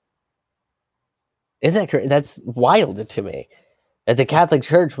strike. Isn't that crazy? That's wild to me. That the Catholic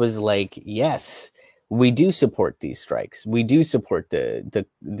Church was like, yes, we do support these strikes. We do support the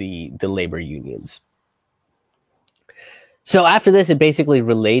labor unions. So after this, it basically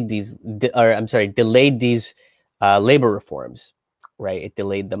delayed these labor reforms, right? It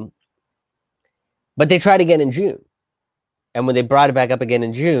delayed them. But they tried again in June. And when they brought it back up again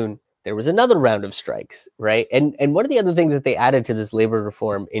in June, there was another round of strikes, right? And one of the other things that they added to this labor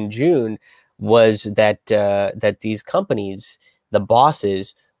reform in June was that these companies, the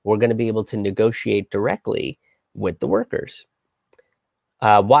bosses, were going to be able to negotiate directly with the workers.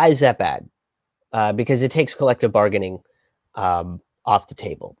 Why is that bad? Because it takes collective bargaining off the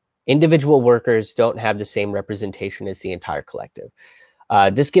table. Individual workers don't have the same representation as the entire collective.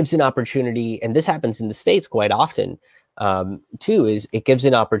 This gives an opportunity, and this happens in the States quite often, too, is it gives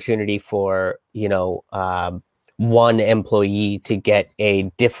an opportunity for, one employee to get a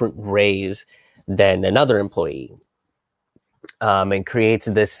different raise than another employee. And creates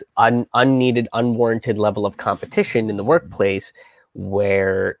this unneeded, unwarranted level of competition in the workplace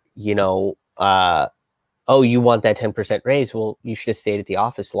where, you want that 10% raise. Well, you should have stayed at the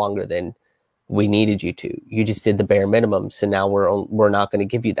office longer than we needed you to. You just did the bare minimum. So now we're not going to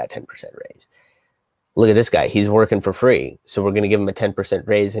give you that 10% raise. Look at this guy. He's working for free. So we're going to give him a 10%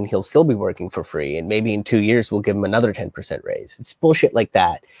 raise and he'll still be working for free. And maybe in 2 years, we'll give him another 10% raise. It's bullshit like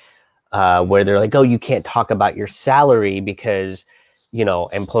that. Where they're like, oh, you can't talk about your salary because,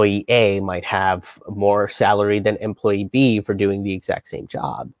 employee A might have more salary than employee B for doing the exact same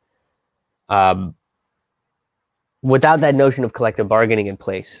job. Without that notion of collective bargaining in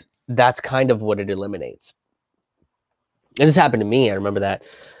place, that's kind of what it eliminates. And this happened to me. I remember that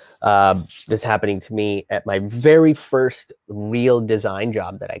this happening to me at my very first real design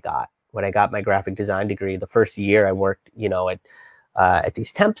job that I got. When I got my graphic design degree, the first year I worked, at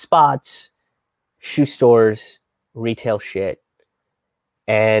these temp spots, shoe stores, retail shit.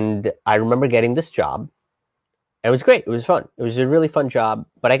 And I remember getting this job. It was great. It was fun. It was a really fun job,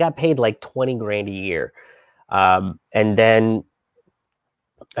 but I got paid like 20 grand a year. And then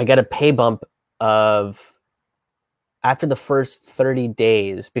I got a pay bump of, after the first 30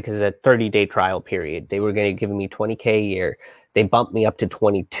 days, because of that 30-day trial period, they were going to give me $20K a year. They bumped me up to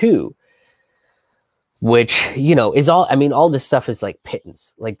 22, which, is all this stuff is like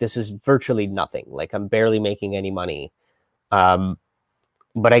pittance. Like, this is virtually nothing. Like, I'm barely making any money.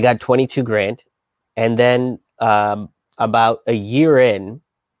 But I got 22 grand. And then about a year in,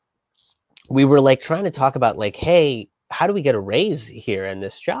 we were like trying to talk about like, hey, how do we get a raise here in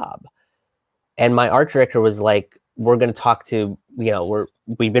this job? And my art director was like, we're going to talk to,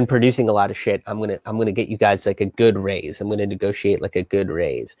 we've been producing a lot of shit. I'm going to get you guys like a good raise. I'm going to negotiate like a good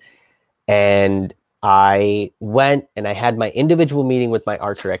raise. And I went and I had my individual meeting with my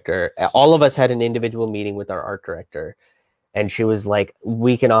art director. All of us had an individual meeting with our art director. And she was like,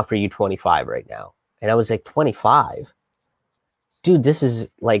 we can offer you 25 right now. And I was like, 25? Dude, this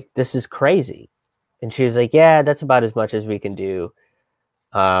is crazy. And she was like, yeah, that's about as much as we can do.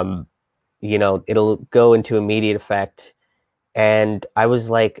 It'll go into immediate effect. And I was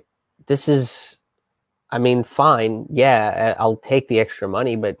like, fine. Yeah, I'll take the extra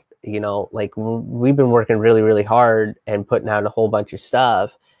money, but we've been working really, really hard and putting out a whole bunch of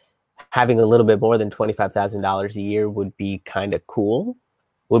stuff. Having a little bit more than $25,000 a year would be kind of cool,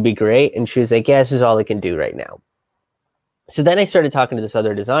 would be great. And she was like, yeah, this is all I can do right now. So then I started talking to this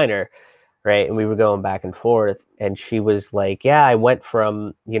other designer, right? And we were going back and forth. And she was like, yeah, I went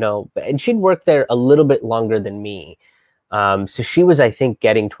from, and she'd worked there a little bit longer than me. So she was, I think,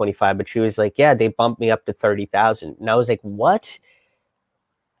 getting 25, but she was like, yeah, they bumped me up to 30,000. And I was like, what?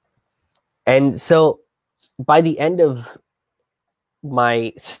 And so by the end of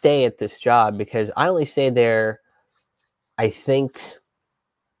my stay at this job, because I only stayed there, I think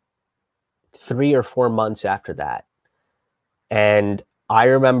 3 or 4 months after that. And I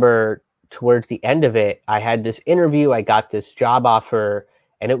remember towards the end of it, I had this interview, I got this job offer,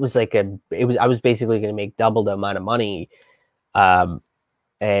 and it was like I was basically going to make double the amount of money.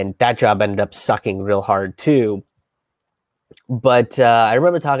 And that job ended up sucking real hard too. But I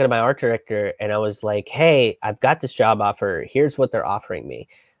remember talking to my art director, and I was like, "Hey, I've got this job offer. Here's what they're offering me.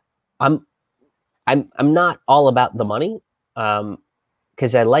 I'm not all about the money,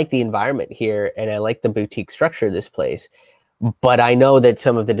 because I like the environment here and I like the boutique structure of this place. But I know that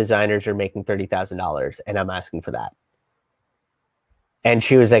some of the designers are making $30,000, and I'm asking for that." And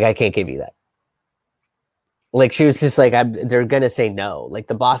she was like, "I can't give you that." Like, she was just like, they're gonna say no. Like,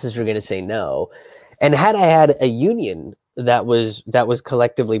 the bosses are gonna say no. And had I had a union that was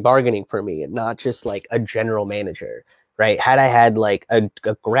collectively bargaining for me, and not just like a general manager, right? Had I had like a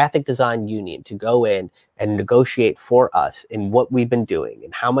graphic design union to go in and negotiate for us in what we've been doing,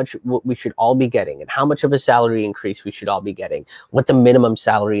 and how much what we should all be getting, and how much of a salary increase we should all be getting, what the minimum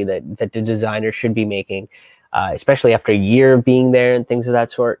salary that the designer should be making, especially after a year of being there and things of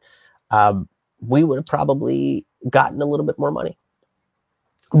that sort, we would have probably gotten a little bit more money.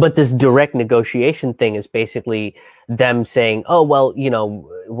 But this direct negotiation thing is basically them saying, oh, well,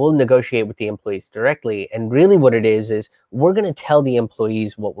 we'll negotiate with the employees directly. And really what it is we're going to tell the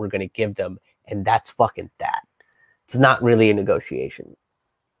employees what we're going to give them. And that's fucking that. It's not really a negotiation.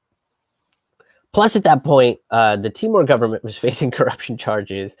 Plus, at that point, the Timor government was facing corruption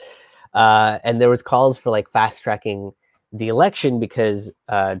charges. And there was calls for like fast tracking the election, because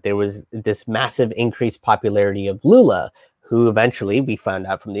there was this massive increased popularity of Lula, who eventually, we found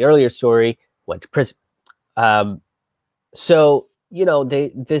out from the earlier story, went to prison. So,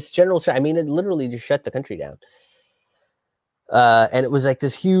 this general, I mean, it literally just shut the country down. And it was like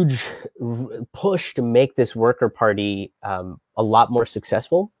this huge push to make this worker party a lot more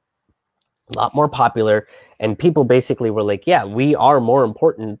successful, a lot more popular. And people basically were like, yeah, we are more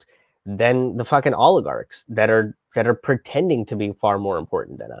important than the fucking oligarchs that are pretending to be far more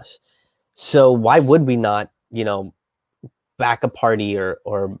important than us. So why would we not, back a party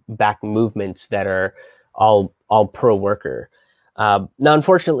or back movements that are all pro-worker? Now,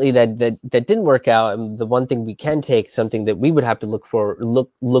 unfortunately, that didn't work out. And the one thing we can take, something that we would have to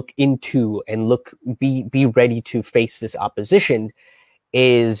look into and be ready to face this opposition,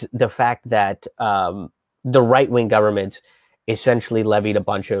 is the fact that the right-wing government essentially levied a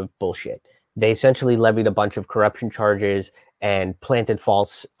bunch of bullshit. They essentially levied a bunch of corruption charges and planted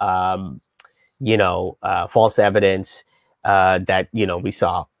false evidence that, we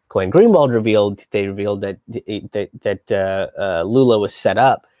saw Glenn Greenwald revealed. They revealed that Lula was set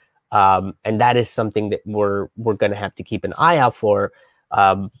up. And that is something that we're going to have to keep an eye out for,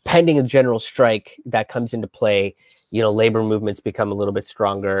 pending a general strike that comes into play. Labor movements become a little bit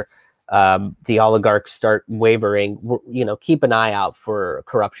stronger. The oligarchs start wavering. Keep an eye out for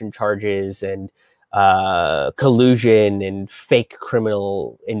corruption charges and collusion and fake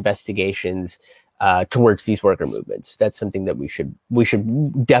criminal investigations towards these worker movements. That's something that we should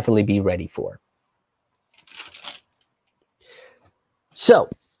definitely be ready for. So,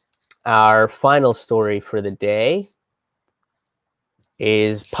 our final story for the day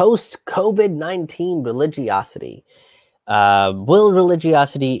is post-COVID-19 religiosity. Will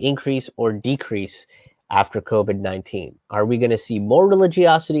religiosity increase or decrease after COVID-19? Are we going to see more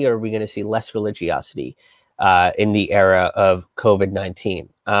religiosity, or are we going to see less religiosity in the era of COVID-19?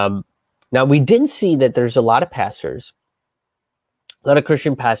 Now, we did see that there's a lot of pastors, a lot of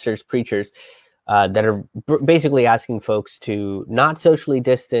Christian pastors, preachers, that are basically asking folks to not socially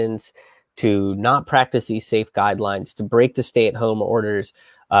distance, to not practice these safe guidelines, to break the stay-at-home orders,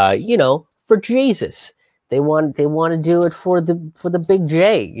 for Jesus. They want to do it for the big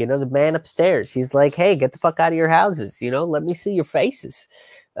J, the man upstairs. He's like, hey, get the fuck out of your houses. Let me see your faces.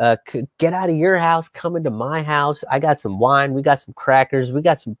 Get out of your house, come into my house. I got some wine. We got some crackers. We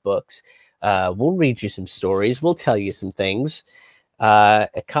got some books. We'll read you some stories. We'll tell you some things.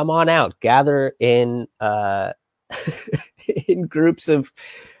 Come on out. Gather in in groups of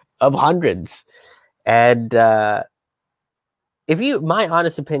hundreds. And my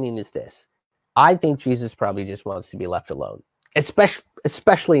honest opinion is this. I think Jesus probably just wants to be left alone,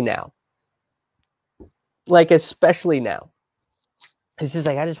 especially now. Especially now. This is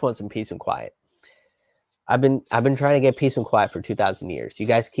like, I just want some peace and quiet. I've been trying to get peace and quiet for 2,000 years. You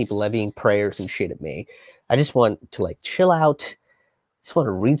guys keep levying prayers and shit at me. I just want to like chill out. Just want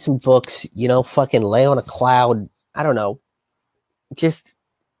to read some books, fucking lay on a cloud. I don't know. Just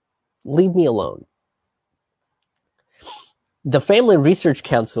leave me alone. The Family Research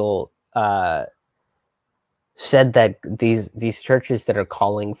Council said that these churches that are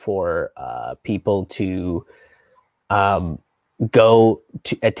calling for people to go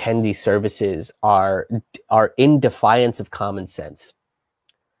to attend these services are in defiance of common sense.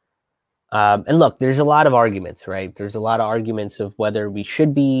 And look, there's a lot of arguments, right? There's a lot of arguments of whether we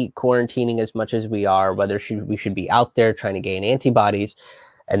should be quarantining as much as we are, whether we should be out there trying to gain antibodies.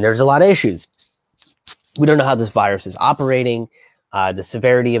 And there's a lot of issues. We don't know how this virus is operating. The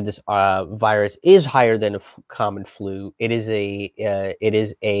severity of this virus is higher than a common flu. It is a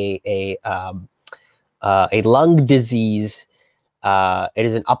lung disease. It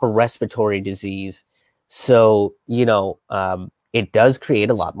is an upper respiratory disease. So, it does create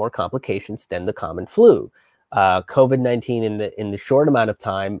a lot more complications than the common flu. COVID-19 in the short amount of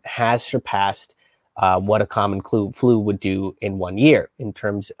time has surpassed what a common flu would do in 1 year in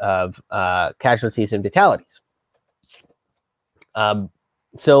terms of casualties and fatalities.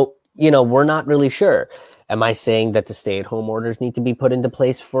 So, we're not really sure. Am I saying that the stay-at-home orders need to be put into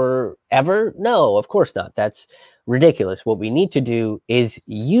place forever? No, of course not. That's ridiculous. What we need to do is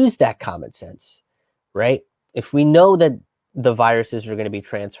use that common sense, right? If we know that the viruses are going to be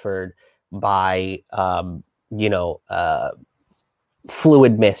transferred by,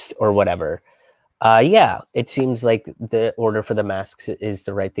 fluid mist or whatever, it seems like the order for the masks is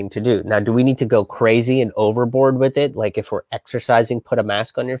the right thing to do. Now, do we need to go crazy and overboard with it? Like if we're exercising, put a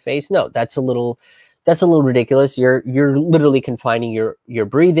mask on your face? No, that's a little ridiculous. You're literally confining your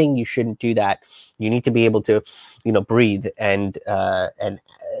breathing. You shouldn't do that. You need to be able to, breathe and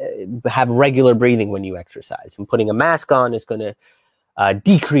have regular breathing when you exercise. And putting a mask on is going to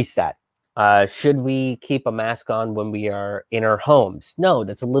decrease that. Should we keep a mask on when we are in our homes? No,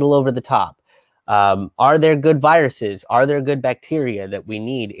 that's a little over the top. Are there good viruses? Are there good bacteria that we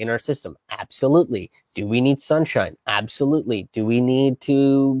need in our system? Absolutely. Do we need sunshine? Absolutely. Do we need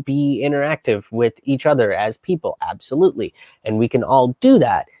to be interactive with each other as people? Absolutely. And we can all do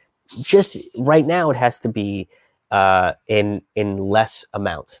that. Just right now, it has to be in less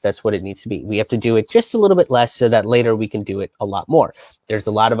amounts. That's what it needs to be. We have to do it just a little bit less so that later we can do it a lot more. There's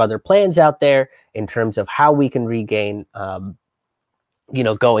a lot of other plans out there in terms of how we can regain,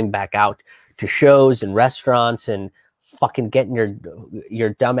 going back out to shows and restaurants and fucking getting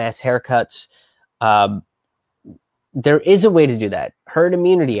your dumbass haircuts. There is a way to do that. Herd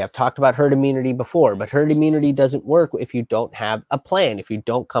immunity. I've talked about herd immunity before, but herd immunity doesn't work if you don't have a plan, if you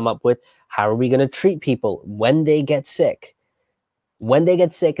don't come up with how are we going to treat people when they get sick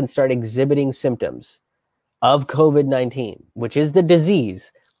and start exhibiting symptoms of COVID-19, which is the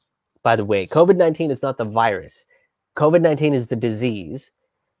disease. By the way, COVID-19 is not the virus. COVID-19 is the disease.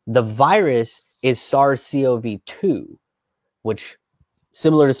 The virus is SARS-CoV-2, which,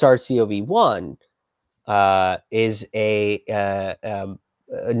 similar to SARS-CoV-1, is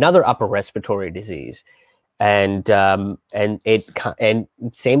another upper respiratory disease, and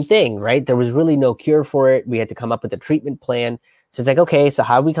same thing, right? There was really no cure for it. We had to come up with a treatment plan. So it's like, okay, so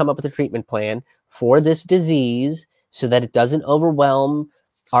how do we come up with a treatment plan for this disease so that it doesn't overwhelm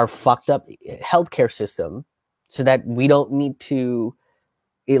our fucked up healthcare system, so that we don't need to,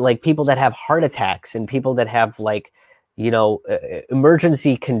 like people that have heart attacks and people that have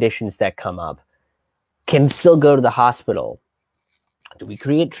emergency conditions that come up can still go to the hospital. Do we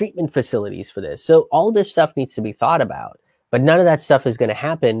create treatment facilities for this? So all this stuff needs to be thought about, but none of that stuff is going to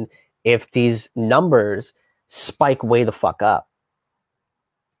happen if these numbers spike way the fuck up.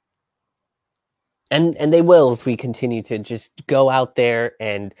 And they will if we continue to just go out there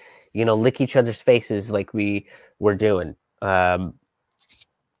and, lick each other's faces like we were doing.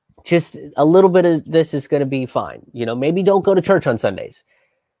 Just a little bit of this is going to be fine. Maybe don't go to church on Sundays.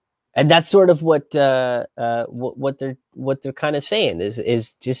 And that's sort of what they're kind of saying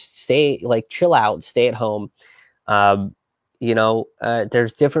is just stay, chill out, stay at home.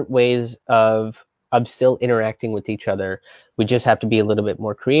 There's different ways of still interacting with each other. We just have to be a little bit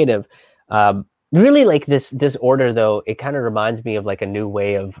more creative. Really, this order though, it kind of reminds me of a new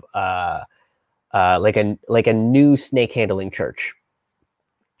way of like a new snake handling church.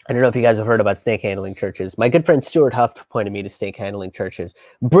 I don't know if you guys have heard about snake handling churches. My good friend Stuart Huff pointed me to snake handling churches.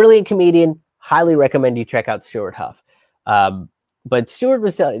 Brilliant comedian. Highly recommend you check out Stuart Huff. But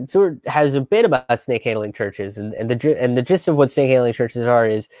Stuart has a bit about snake handling churches, and the gist of what snake handling churches are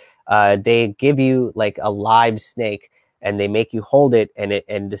is they give you a live snake and they make you hold it,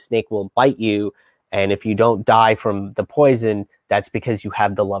 and the snake will bite you. And if you don't die from the poison, that's because you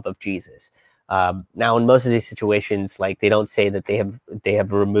have the love of Jesus. Now, in most of these situations, like, they don't say that they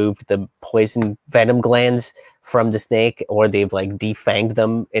have removed the poison venom glands from the snake, or they've like defanged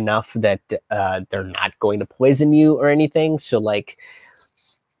them enough that they're not going to poison you or anything. So like,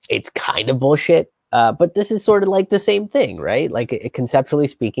 it's kind of bullshit. But this is sort of like the same thing, right? Like, conceptually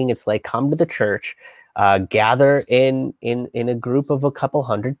speaking, it's like, come to the church, gather in a group of a couple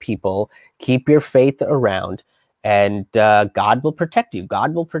hundred people, keep your faith around, and God will protect you.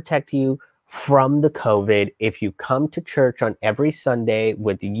 God will protect you from the COVID if you come to church on every Sunday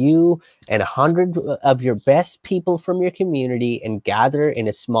with you and 100 of your best people from your community, and gather in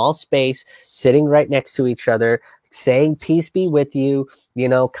a small space, sitting right next to each other, saying peace be with you, you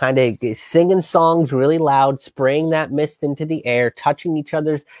know, kind of singing songs really loud, spraying that mist into the air, touching each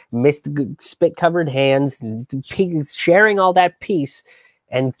other's mist spit covered hands, sharing all that peace.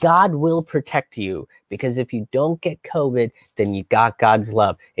 And God will protect you, because if you don't get COVID, then you got God's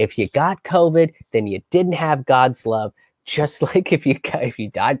love. If you got COVID, then you didn't have God's love. Just like if you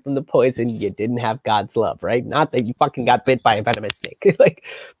died from the poison, you didn't have God's love, right? Not that you fucking got bit by a venomous snake. like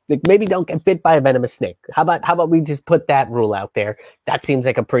maybe don't get bit by a venomous snake. How about we just put that rule out there? That seems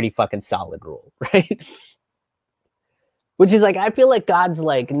like a pretty fucking solid rule, right? Which is like, I feel like God's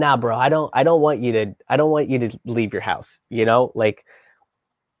like, nah, bro, I don't want you to leave your house, you know? Like,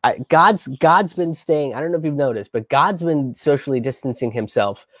 God's been staying, I don't know if you've noticed, but God's been socially distancing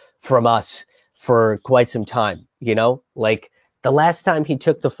himself from us for quite some time, you know? Like, the last time he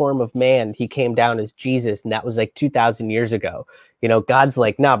took the form of man, he came down as Jesus, and that was like 2,000 years ago. You know, God's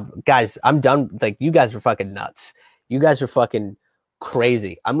like, nah, guys, I'm done. Like, you guys are fucking nuts. You guys are fucking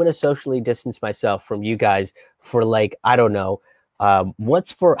crazy. I'm going to socially distance myself from you guys for like, I don't know,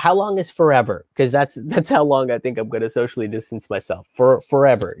 how long is forever? Because that's how long I think I'm going to socially distance myself, for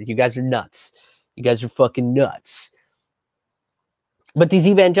forever. You guys are nuts. You guys are fucking nuts. But these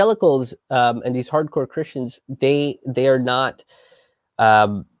evangelicals and these hardcore Christians, they are not.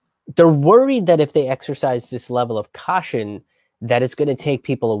 They're worried that if they exercise this level of caution, that it's going to take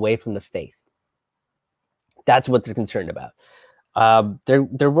people away from the faith. That's what they're concerned about.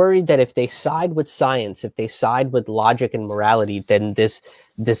 They're worried that if they side with science, if they side with logic and morality, then this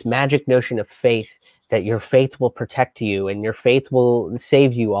magic notion of faith, that your faith will protect you and your faith will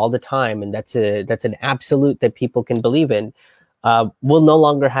save you all the time, and that's an absolute that people can believe in, will no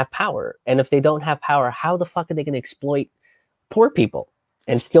longer have power. And if they don't have power, how the fuck are they going to exploit poor people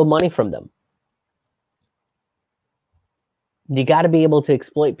and steal money from them? You got to be able to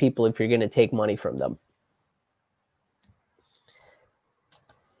exploit people if you're going to take money from them.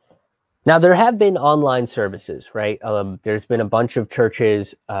 Now, there have been online services, right? There's been a bunch of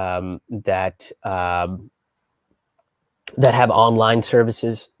churches that have online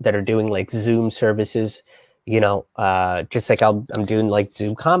services that are doing like Zoom services, you know, just like I'm doing like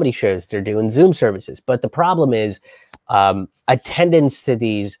Zoom comedy shows. They're doing Zoom services. But the problem is attendance to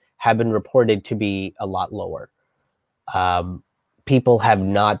these have been reported to be a lot lower. People have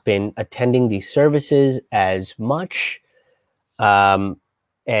not been attending these services as much.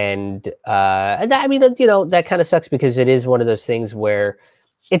 And that, I mean, you know, that kind of sucks, because it is one of those things where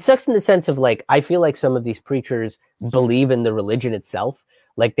it sucks in the sense of like, I feel like some of these preachers believe in the religion itself.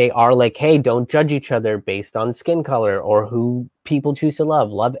 Like, they are like, hey, don't judge each other based on skin color or who people choose to love.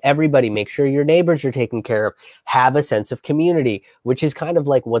 Love everybody. Make sure your neighbors are taken care of. Have a sense of community, which is kind of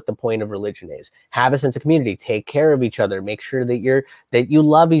like what the point of religion is. Have a sense of community. Take care of each other. Make sure that you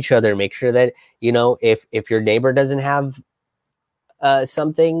love each other. Make sure that, you know, if your neighbor doesn't have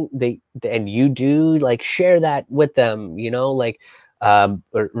something and you do, like, share that with them, you know, like,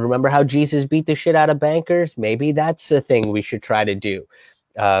 remember how Jesus beat the shit out of bankers? Maybe that's a thing we should try to do.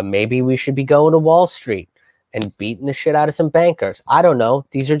 Maybe we should be going to Wall Street and beating the shit out of some bankers. I don't know.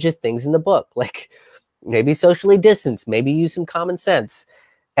 These are just things in the book. Like, maybe socially distance, maybe use some common sense.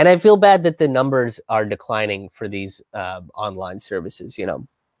 And I feel bad that the numbers are declining for these online services, you know.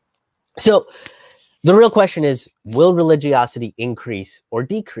 So the real question is, will religiosity increase or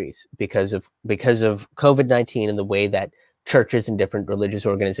decrease because of COVID-19 and the way that churches and different religious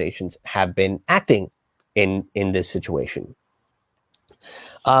organizations have been acting in this situation?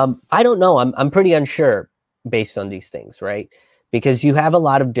 I don't know. I'm pretty unsure based on these things, right? Because you have a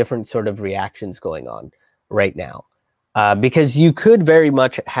lot of different sort of reactions going on right now. Because you could very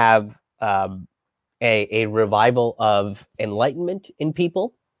much have a revival of enlightenment in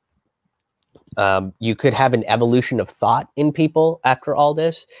people. You could have an evolution of thought in people after all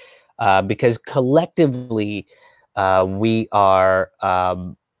this, because collectively we are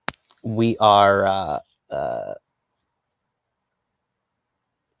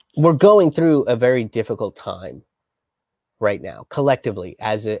we're going through a very difficult time right now, collectively,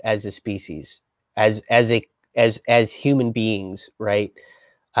 as a species, as human beings, right?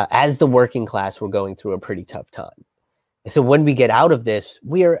 As the working class, we're going through a pretty tough time. So when we get out of this,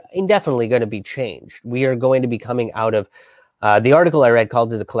 we are indefinitely going to be changed. We are going to be coming out of the article I read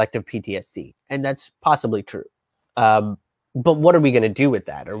called it the collective PTSD, and that's possibly true. But what are we going to do with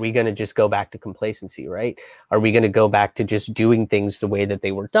that? Are we going to just go back to complacency, right? Are we going to go back to just doing things the way that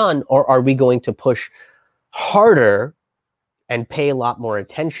they were done? Or are we going to push harder and pay a lot more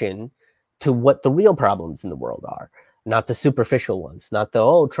attention to what the real problems in the world are? Not the superficial ones, not the,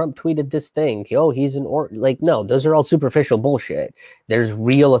 oh, Trump tweeted this thing, oh, he's like, no, those are all superficial bullshit. There's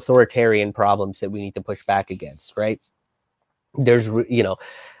real authoritarian problems that we need to push back against, right? There's,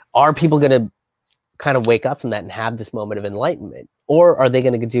 are people going to kind of wake up from that and have this moment of enlightenment? Or are they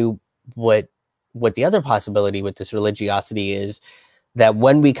going to do what the other possibility with this religiosity is, that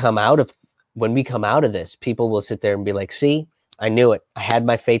when we come out of this, people will sit there and be like, see, I knew it. I had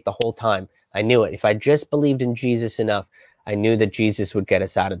my faith the whole time. I knew it. If I just believed in Jesus enough, I knew that Jesus would get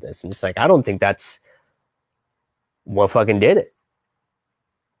us out of this. And it's like, I don't think that's what fucking did it.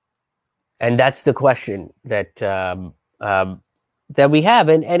 And that's the question that we have.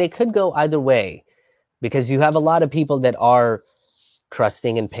 And it could go either way, because you have a lot of people that are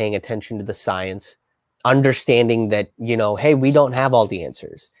trusting and paying attention to the science, understanding that, hey, we don't have all the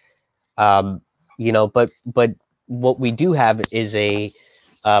answers. But what we do have is a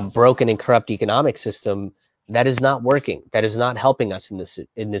broken and corrupt economic system that is not working, that is not helping us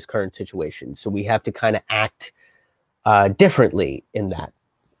in this current situation. So we have to kind of act differently in that.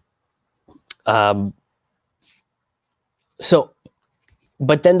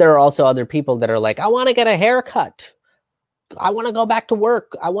 But then there are also other people that are like, I want to get a haircut. I want to go back to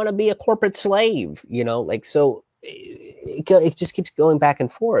work. I want to be a corporate slave, so it just keeps going back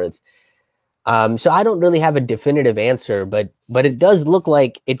and forth. So I don't really have a definitive answer, but it does look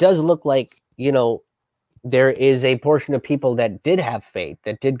like, there is a portion of people that did have faith,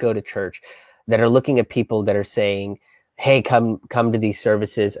 that did go to church, that are looking at people that are saying, hey, come to these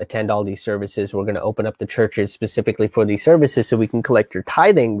services, attend all these services. We're going to open up the churches specifically for these services so we can collect your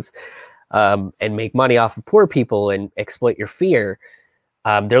tithings and make money off of poor people and exploit your fear.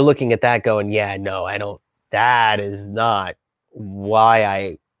 They're looking at that going, yeah, no, I don't, that is not why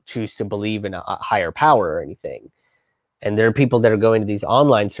I choose to believe in a higher power or anything. And there are people that are going to these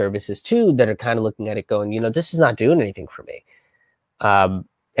online services too, that are kind of looking at it going, this is not doing anything for me.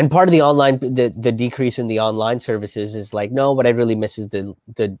 And part of the online, the decrease in the online services is like, no, what I really miss is the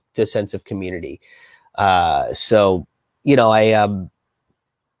sense of community. I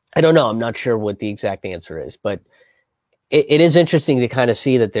don't know. I'm not sure what the exact answer is, but it is interesting to kind of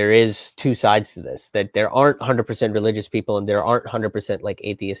see that there is two sides to this, that there aren't 100% religious people and there aren't 100% like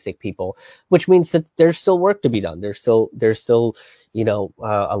atheistic people, which means that there's still work to be done. There's still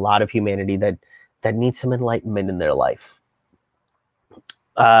a lot of humanity that needs some enlightenment in their life.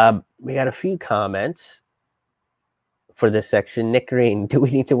 We got a few comments for this section. Nick Green, do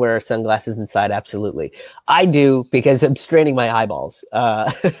we need to wear our sunglasses inside? Absolutely. I do, because I'm straining my eyeballs.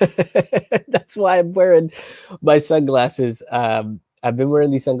 That's why I'm wearing my sunglasses. I've been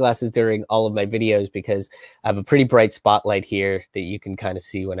wearing these sunglasses during all of my videos because I have a pretty bright spotlight here that you can kind of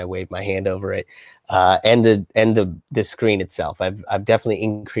see when I wave my hand over it, and the screen itself. I've definitely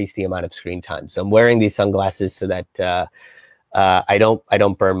increased the amount of screen time. So I'm wearing these sunglasses so that I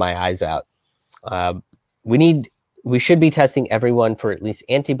don't burn my eyes out. We should be testing everyone for at least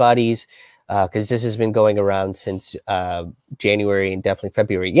antibodies, because this has been going around since January and definitely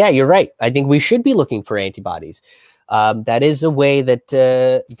February. Yeah, you're right. I think we should be looking for antibodies. That is a way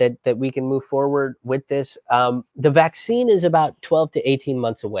that we can move forward with this. The vaccine is about 12 to 18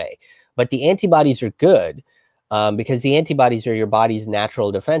 months away, but the antibodies are good because the antibodies are your body's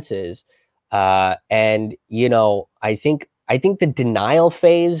natural defenses. And I think the denial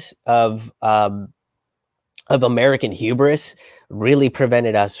phase of American hubris really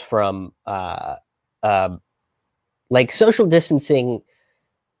prevented us from like social distancing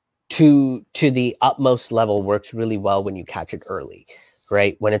to the utmost level works really well when you catch it early,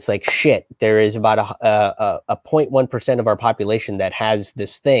 right? When it's like, shit, there is about a 0.1% of our population that has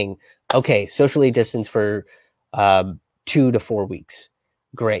this thing. Okay, socially distance for 2 to 4 weeks.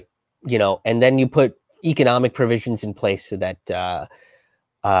 Great. And then you put economic provisions in place so that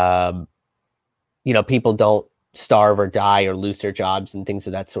people don't starve or die or lose their jobs and things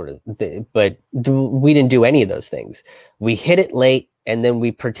of that sort of thing. But we didn't do any of those things. We hit it late, and then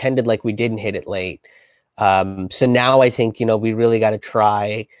we pretended like we didn't hit it late. So now I think, we really got to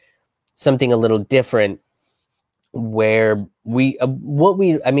try something a little different where what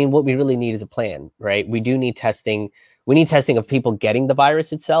we really need is a plan, right? We do need testing. We need testing of people getting the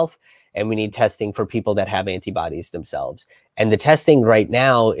virus itself, and we need testing for people that have antibodies themselves. And the testing right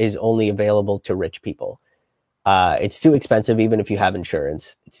now is only available to rich people. It's too expensive, even if you have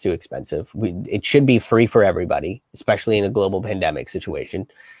insurance. It's too expensive. It should be free for everybody, especially in a global pandemic situation,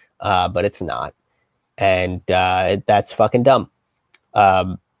 but it's not. And that's fucking dumb.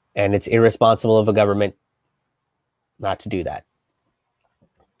 And it's irresponsible of a government not to do that.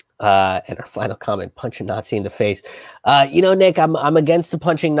 And our final comment: punch a Nazi in the face. Nick, I'm against the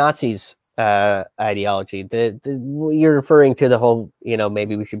punching Nazis ideology. You're referring to the whole,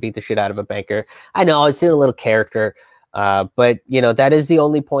 maybe we should beat the shit out of a banker. I know I was doing a little character, but that is the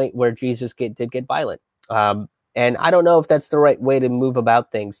only point where Jesus did get violent. And I don't know if that's the right way to move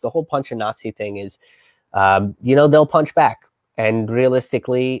about things. The whole punch a Nazi thing is, they'll punch back. And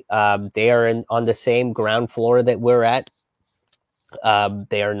realistically, they are on the same ground floor that we're at.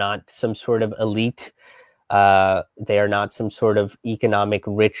 They are not some sort of elite. They are not some sort of economic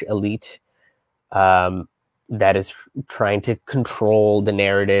rich elite that is trying to control the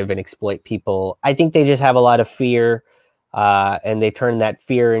narrative and exploit people. I think they just have a lot of fear, and they turn that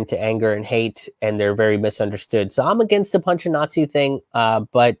fear into anger and hate, and they're very misunderstood. So I'm against the punch a Nazi thing,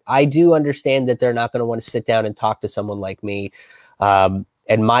 but I do understand that they're not going to want to sit down and talk to someone like me. And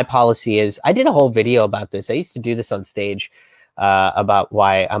my policy is, I did a whole video about this. I used to do this on stage about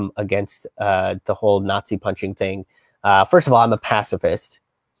why I'm against the whole Nazi punching thing. First of all, I'm a pacifist.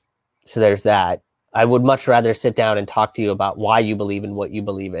 So there's that. I would much rather sit down and talk to you about why you believe in what you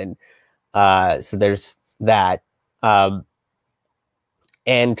believe in. So there's that. And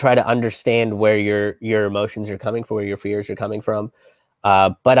try to understand where your emotions are coming from, where your fears are coming from.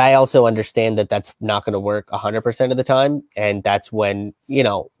 But I also understand that that's not going to work 100% of the time. And that's when,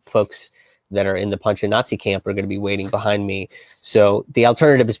 folks that are in the punch a Nazi camp are going to be waiting behind me. So the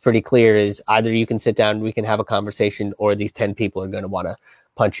alternative is pretty clear: is either you can sit down and we can have a conversation, or these 10 people are going to want to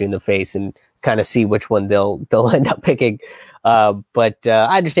punch you in the face, and kind of see which one they'll end up picking. But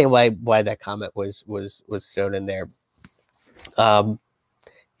I understand why that comment was thrown in there.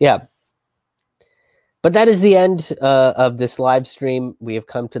 Yeah. But that is the end of this live stream. We have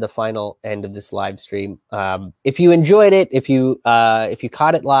come to the final end of this live stream. If you enjoyed it, if you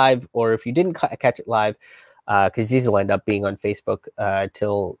caught it live, or if you didn't catch it live, because these will end up being on Facebook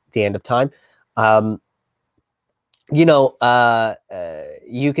till the end of time,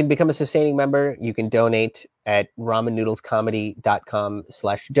 you can become a sustaining member. You can donate at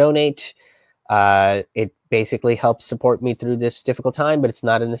ramennoodlescomedy.com/donate. It basically helps support me through this difficult time, but it's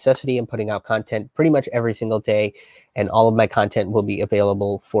not a necessity. I'm putting out content pretty much every single day, and all of my content will be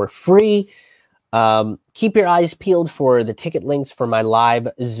available for free. Keep your eyes peeled for the ticket links for my live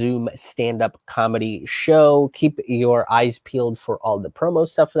Zoom stand-up comedy show. Keep your eyes peeled for all the promo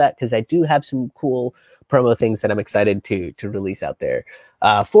stuff for that, because I do have some cool promo things that I'm excited to release out there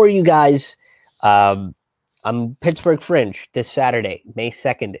for you guys. I'm Pittsburgh Fringe this Saturday, May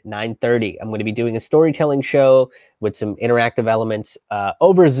 2nd at 9:30. I'm going to be doing a storytelling show with some interactive elements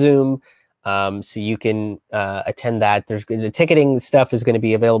over Zoom, so you can attend that. The ticketing stuff is going to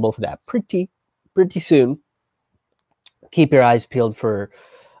be available for that pretty soon. Keep your eyes peeled for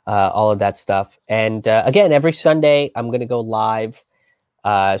all of that stuff. And again, every Sunday, I'm going to go live,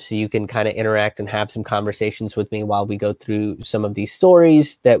 so you can kind of interact and have some conversations with me while we go through some of these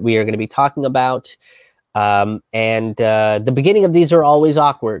stories that we are going to be talking about. The beginning of these are always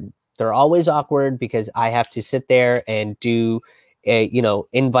awkward. They're always awkward because I have to sit there and do,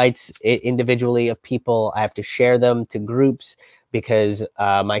 invites individually of people. I have to share them to groups because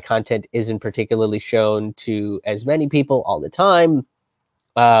my content isn't particularly shown to as many people all the time.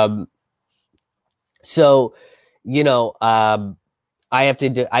 I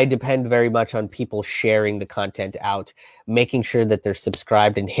depend very much on people sharing the content out, making sure that they're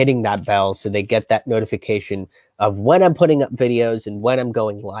subscribed and hitting that bell so they get that notification of when I'm putting up videos and when I'm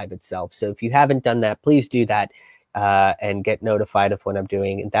going live itself. So if you haven't done that, please do that and get notified of when I'm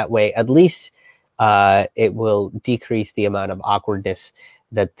doing. And that way, at least it will decrease the amount of awkwardness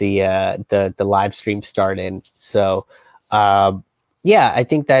that the live stream start in. So I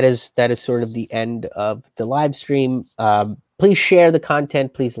think that is sort of the end of the live stream. Please share the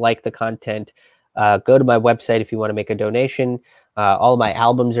content. Please like the content. Go to my website if you want to make a donation. All of my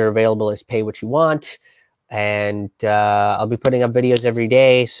albums are available as pay what you want. And I'll be putting up videos every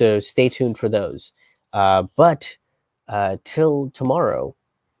day, so stay tuned for those. But till tomorrow,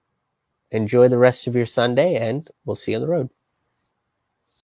 enjoy the rest of your Sunday, and we'll see you on the road.